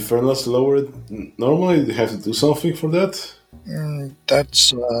the Infernals lower it? Normally, you have to do something for that?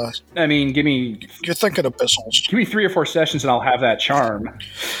 That's, I mean, you're thinking Abyssals. Give me 3 or 4 sessions and I'll have that charm.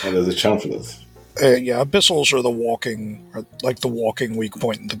 And there's a charm for that. Yeah, Abyssals are the walking weak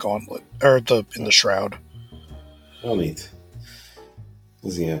point in the gauntlet, or in the shroud. Oh, neat.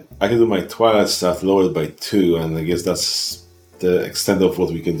 Yeah, I can do my Twilight stuff lowered by 2, and I guess that's the extent of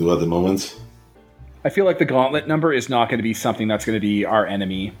what we can do at the moment. I feel like the gauntlet number is not going to be something that's going to be our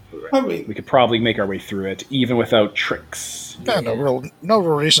enemy. I mean, We could probably make our way through it, even without tricks. Yeah, no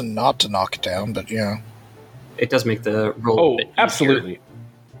real reason not to knock it down, but yeah. It does make the roll a Oh, bit easier. absolutely.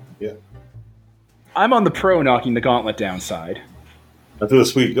 yeah. I'm on the pro knocking the gauntlet down side. Until the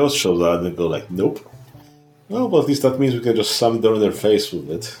sweet ghost shows out, and they go like, nope. Well, but at least that means we can just slam down their face with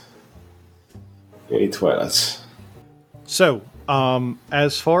it. Yay, Twilights. So,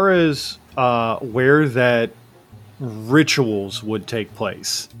 as far as where that rituals would take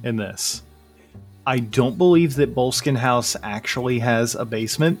place in this, I don't believe that Boleskine House actually has a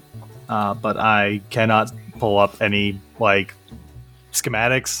basement, but I cannot pull up any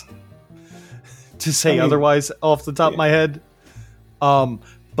schematics to say otherwise off the top of my head.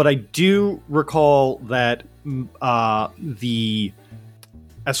 But I do recall that the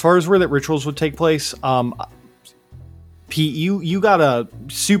as far as where that rituals would take place, Pete, you got a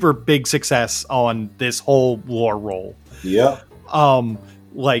super big success on this whole lore roll. Yeah.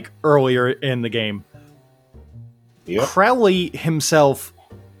 Like earlier in the game. Yep. Crowley himself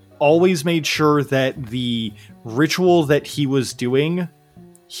always made sure that the ritual that he was doing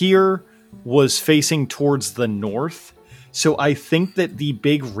here was facing towards the north. So I think that the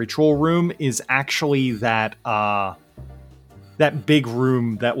big ritual room is actually that big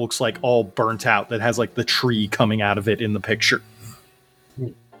room that looks like all burnt out, that has like the tree coming out of it in the picture.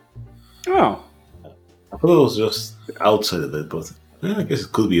 Oh. I thought it was just outside of it, but I guess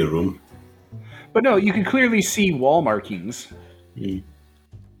it could be a room. But no, you can clearly see wall markings.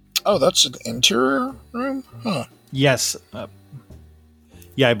 Oh, that's an interior room? Huh. Yes.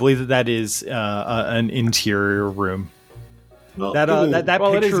 Yeah, I believe that is an interior room. Well, That Well,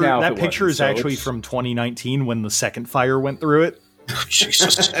 it is picture now if that it picture wasn't, is so actually it's- from 2019 when the second fire went through it.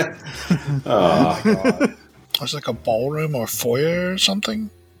 Jesus. Oh, God. It's like a ballroom or foyer or something,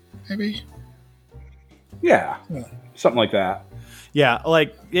 maybe? Yeah. Something like that. Yeah,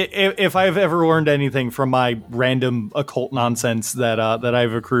 like if I've ever learned anything from my random occult nonsense that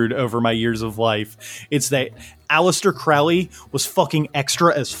I've accrued over my years of life, it's that Aleister Crowley was fucking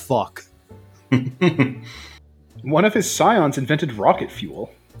extra as fuck. One of his scions invented rocket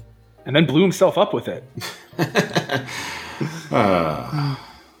fuel and then blew himself up with it.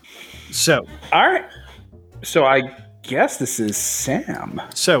 So All right. So I guess this is Sam.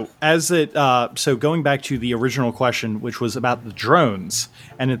 So so going back to the original question, which was about the drones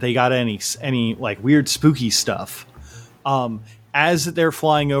and if they got any like weird spooky stuff, as they're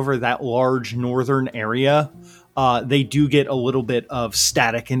flying over that large northern area, they do get a little bit of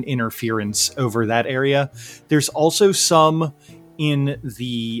static and interference over that area. There's also some in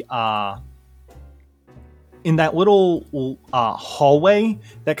the in that little hallway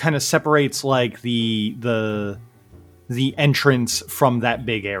that kind of separates like the entrance from that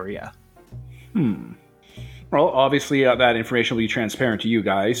big area. Well, obviously that information will be transparent to you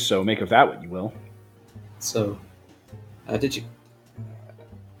guys, so make of that what you will. So, did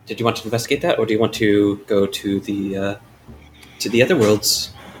you want to investigate that, or do you want to go to the other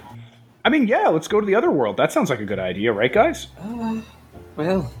worlds? I mean, yeah, let's go to the other world. That sounds like a good idea, right, guys?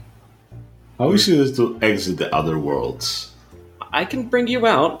 Well, How easy is it to exit the other worlds? I can bring you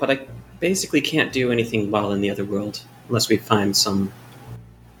out, but I basically can't do anything while in the other world unless we find some.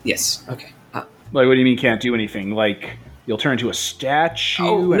 Yes. Okay. Like, what do you mean can't do anything? Like, you'll turn into a statue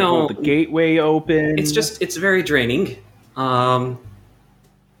Oh, and no. hold the gateway open? It's very draining,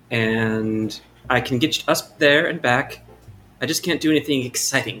 and I can get us there and back. I just can't do anything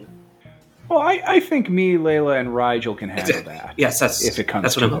exciting. Well, I think me, Layla, and Rigel can handle that. Yes, that's If it comes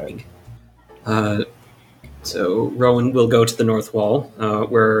that's what I'm to hoping. So Rowan will go to the north wall,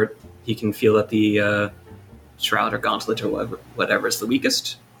 where he can feel that the shroud or gauntlet or whatever is the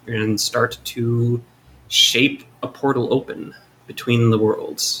weakest, and start to shape a portal open between the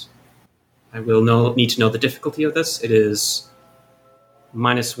worlds. I will need to know the difficulty of this. It is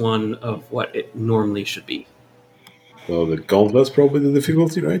 -1 of what it normally should be. Well, the gauntlet's probably the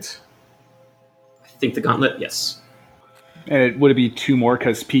difficulty, right? I think the gauntlet, yes. And would it be 2 more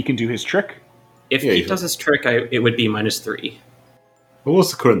because P can do his trick? If Yeah, he you- does his trick, it would be -3. What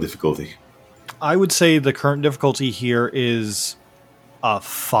was the current difficulty? I would say the current difficulty here is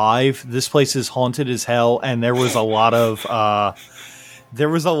 5. This place is haunted as hell, and there was a lot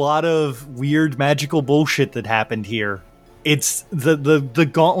of weird magical bullshit that happened here. It's the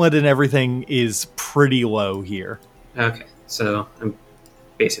gauntlet and everything is pretty low here. Okay, so I'm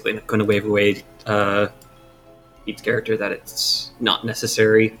basically going to wave away each character that it's not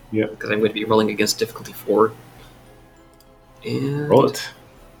necessary. Yeah. Because I'm going to be rolling against difficulty 4. And Roll it.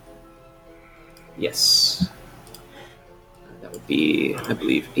 yes, that would be, I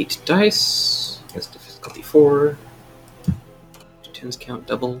believe, 8 dice against difficulty 4. 10s count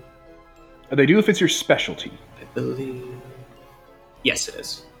double, They do if it's your specialty. I believe. Yes, it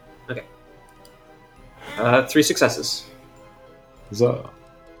is. Okay. 3 successes. Huzzah.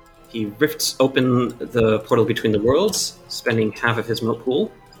 He rifts open the portal between the worlds, spending half of his moat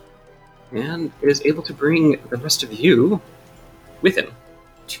pool, and is able to bring the rest of you with him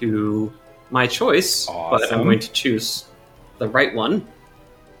to my choice, but I'm Awesome. going to choose the right one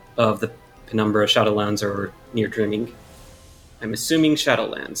of the Penumbra, Shadowlands, or Near Dreaming. I'm assuming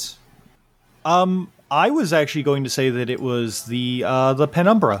Shadowlands. I was actually going to say that it was the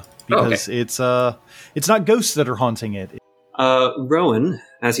Penumbra because it's not ghosts that are haunting it. Rowan,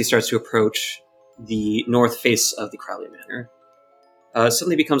 as he starts to approach the north face of the Crowley Manor,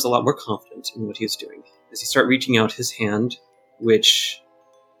 suddenly becomes a lot more confident in what he's doing. As he starts reaching out his hand, which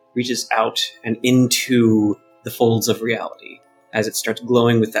reaches out and into the folds of reality as it starts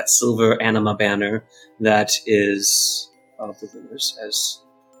glowing with that silver anima banner that is of the luminers as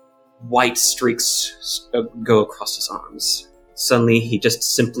white streaks go across his arms. Suddenly, he just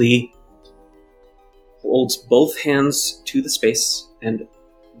simply holds both hands to the space and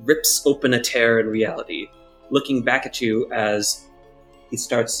rips open a tear in reality, looking back at you as he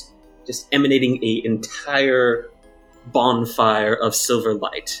starts just emanating an entire bonfire of silver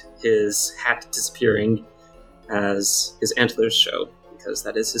light, his hat disappearing as his antlers show, because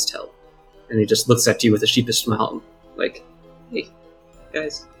that is his tell. And he just looks at you with a sheepish smile, like, hey,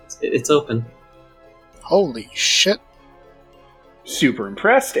 guys, it's open. Holy shit. Super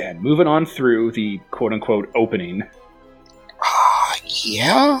impressed, and moving on through the quote-unquote opening.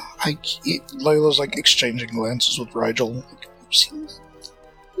 Yeah? Layla's like exchanging glances with Rigel. Like, have you seen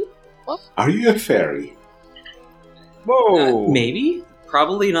that? Are you a fairy? Whoa! Maybe?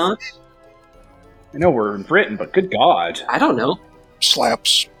 Probably not. I know we're in Britain, but good God. I don't know.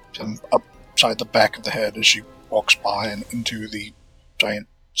 Slaps him upside the back of the head as she walks by and into the giant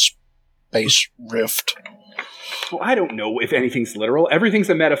space rift. Well, I don't know if anything's literal. Everything's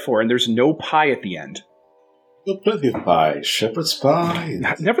a metaphor, and there's no pie at the end. Well, plenty of pie. Shepherd's pie.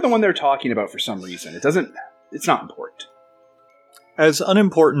 Never the one they're talking about for some reason. It's not important. As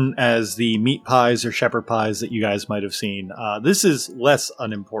unimportant as the meat pies or shepherd pies that you guys might have seen, this is less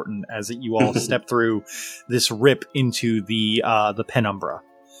unimportant as you all step through this rip into the penumbra.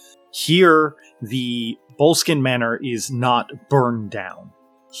 Here, the Boleskine Manor is not burned down.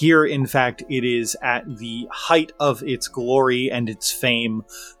 Here, in fact, it is at the height of its glory and its fame,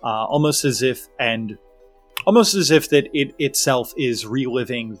 almost as if that it itself is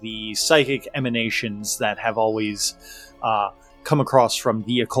reliving the psychic emanations that have always come across from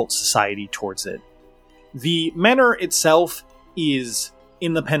the occult society towards it. The manor itself is,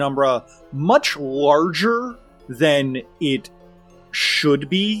 in the penumbra, much larger than it should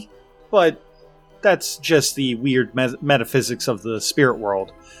be, but that's just the weird metaphysics of the spirit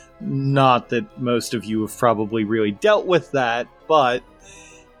world. Not that most of you have probably really dealt with that, but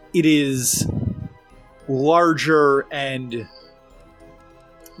it is larger, and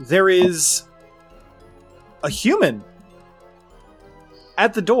there is a human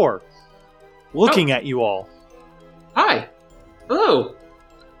at the door looking at you all. Hi. Hello.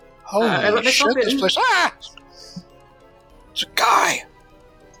 Holy let myself shit, this in. place... Ah! It's a guy!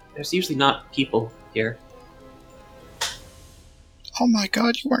 There's usually not people here. Oh my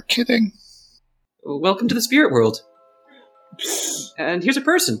god, you weren't kidding. Welcome to the spirit world. And here's a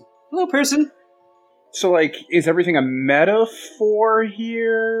person. Hello, person. So, is everything a metaphor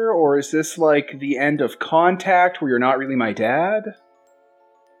here? Or is this, the end of contact where you're not really my dad?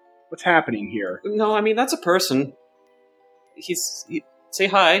 What's happening here? No, I mean, that's a person. Say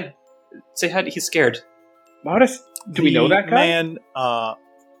hi. Say hi. He's scared. Do we know that guy? Man,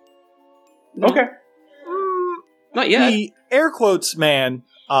 No, Okay. not yet. The air quotes man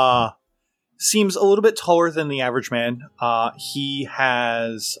seems a little bit taller than the average man. He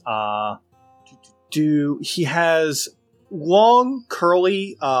has long,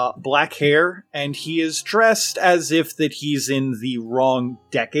 curly, black hair, and he is dressed as if that he's in the wrong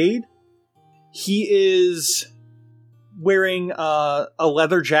decade. He is wearing a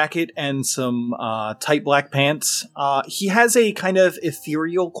leather jacket and some tight black pants. He has a kind of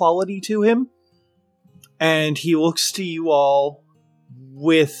ethereal quality to him, and he looks to you all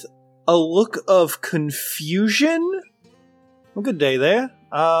with a look of confusion. Well, good day there.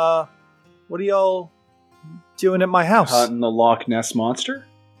 What are y'all doing at my house? Hunting the Loch Ness Monster?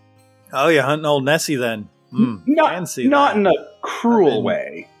 Oh, you're hunting old Nessie then. Fancy Not that. in a cruel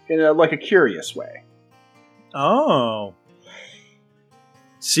way. In a curious way. Oh.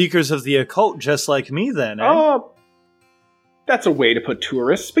 Seekers of the occult just like me then, eh? That's a way to put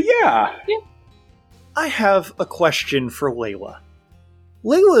tourists, but yeah. I have a question for Layla.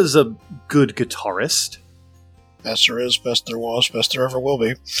 Layla's a good guitarist. Best there is, best there was, best there ever will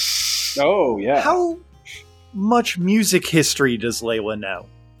be. Oh, yeah. How much music history does Layla know?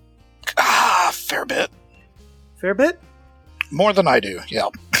 Fair bit. Fair bit? More than I do, yeah.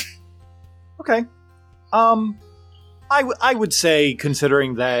 Okay. I would say,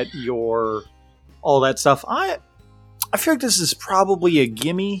 considering that you're all that stuff, I feel like this is probably a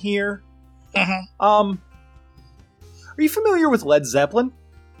gimme here. Mm-hmm. Are you familiar with Led Zeppelin?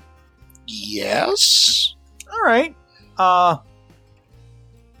 Yes? All right.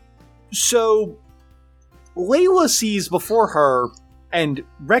 So Layla sees before her and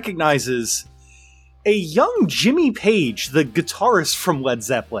recognizes a young Jimmy Page, the guitarist from Led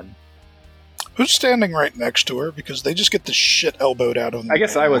Zeppelin. Who's standing right next to her? Because they just get the shit elbowed out of them. I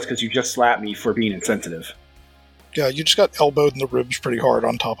guess I was, because you just slapped me for being insensitive. Yeah, you just got elbowed in the ribs pretty hard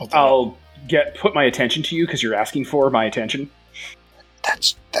on top of that. I'll put my attention to you because you're asking for my attention.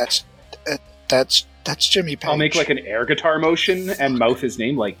 That's Jimmy Page. I'll make like an air guitar motion and mouth his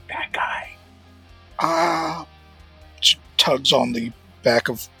name like, that guy. She tugs on the back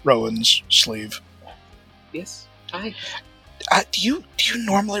of Rowan's sleeve. Yes, hi. Do you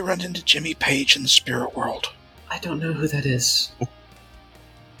normally run into Jimmy Page in the spirit world? I don't know who that is.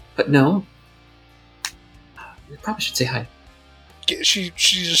 But no. We probably should say hi. She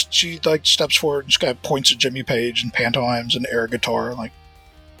like steps forward and just kind of points at Jimmy Page and pantomimes an air guitar, like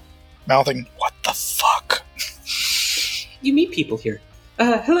mouthing, "What the fuck?" You meet people here.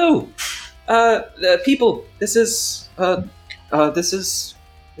 Hello. People. This is Layla.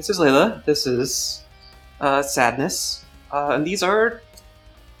 This is Sadness. And these are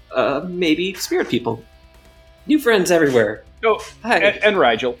maybe spirit people. New friends everywhere. Oh, hi. And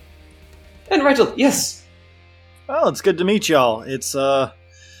Rigel. And Rigel, yes. Well, it's good to meet y'all. It's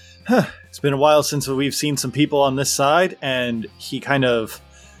been a while since we've seen some people on this side, and he kind of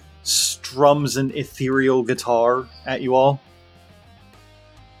strums an ethereal guitar at you all.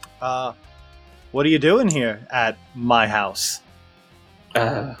 What are you doing here at my house?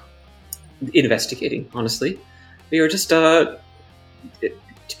 Investigating, honestly. We were just, to be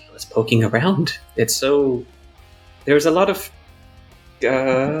honest, poking around. It's so... There's a lot of,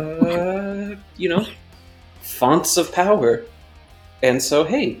 fonts of power. And so,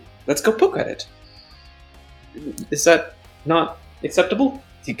 hey, let's go poke at it. Is that not acceptable?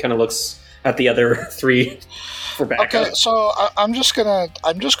 He kind of looks at the other three for backup. Okay, so I'm just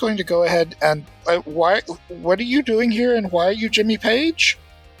going to go ahead and what are you doing here, and why are you Jimmy Page?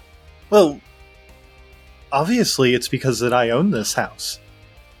 Well, obviously it's because that I own this house.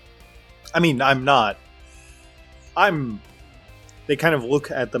 I mean, I'm not. They kind of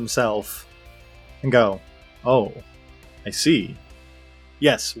look at themselves and go, "Oh, I see.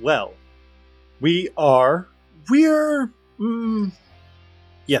 Yes, well,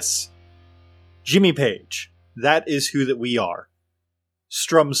 yes, Jimmy Page. That is who that we are."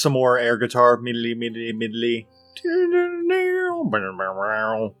 Strum some more air guitar, middly.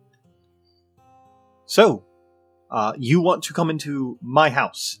 So, you want to come into my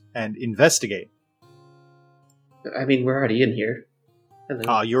house and investigate? I mean, we're already in here.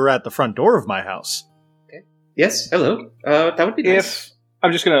 Hello. You're at the front door of my house. Okay. Yes, hello. That would be nice. If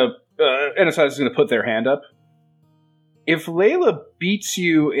I'm just gonna, NSI is gonna put their hand up. If Layla beats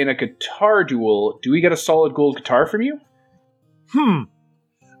you in a guitar duel, do we get a solid gold guitar from you?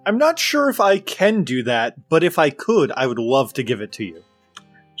 I'm not sure if I can do that, but if I could, I would love to give it to you.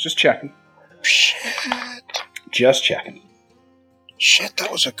 Just checking. Shit. Just checking. Shit,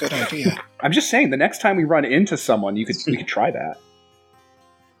 that was a good idea. I'm just saying, the next time we run into someone, we could try that.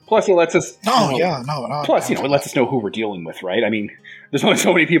 Plus, it lets us... No. Plus, it lets us know who we're dealing with, right? I mean, there's only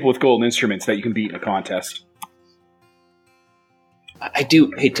so many people with golden instruments that you can beat in a contest. I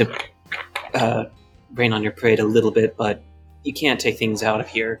do hate to rain on your parade a little bit, but you can't take things out of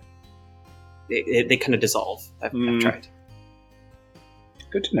here. They kind of dissolve. I've tried.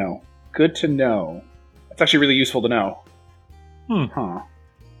 Good to know. Good to know. That's actually really useful to know. Huh.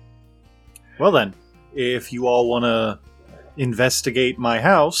 Well then, if you all want to investigate my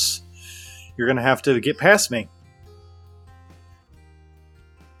house, you're going to have to get past me.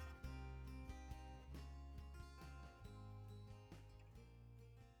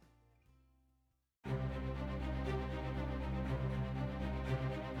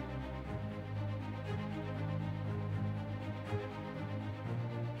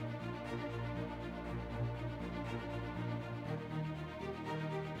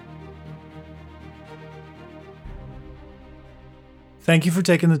 Thank you for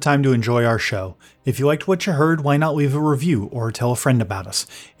taking the time to enjoy our show. If you liked what you heard, why not leave a review or tell a friend about us?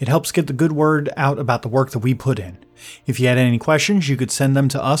 It helps get the good word out about the work that we put in. If you had any questions, you could send them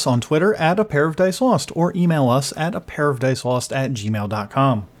to us on Twitter at A Pair of Dice Lost or email us at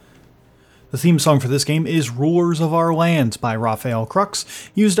apairofdicelost@gmail.com. The theme song for this game is Rulers of Our Lands by Raphael Crux,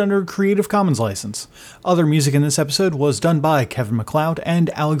 used under a Creative Commons license. Other music in this episode was done by Kevin MacLeod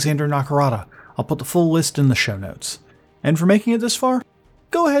and Alexander Nakarada. I'll put the full list in the show notes. And for making it this far,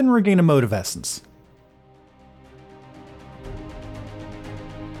 go ahead and regain a mode of essence.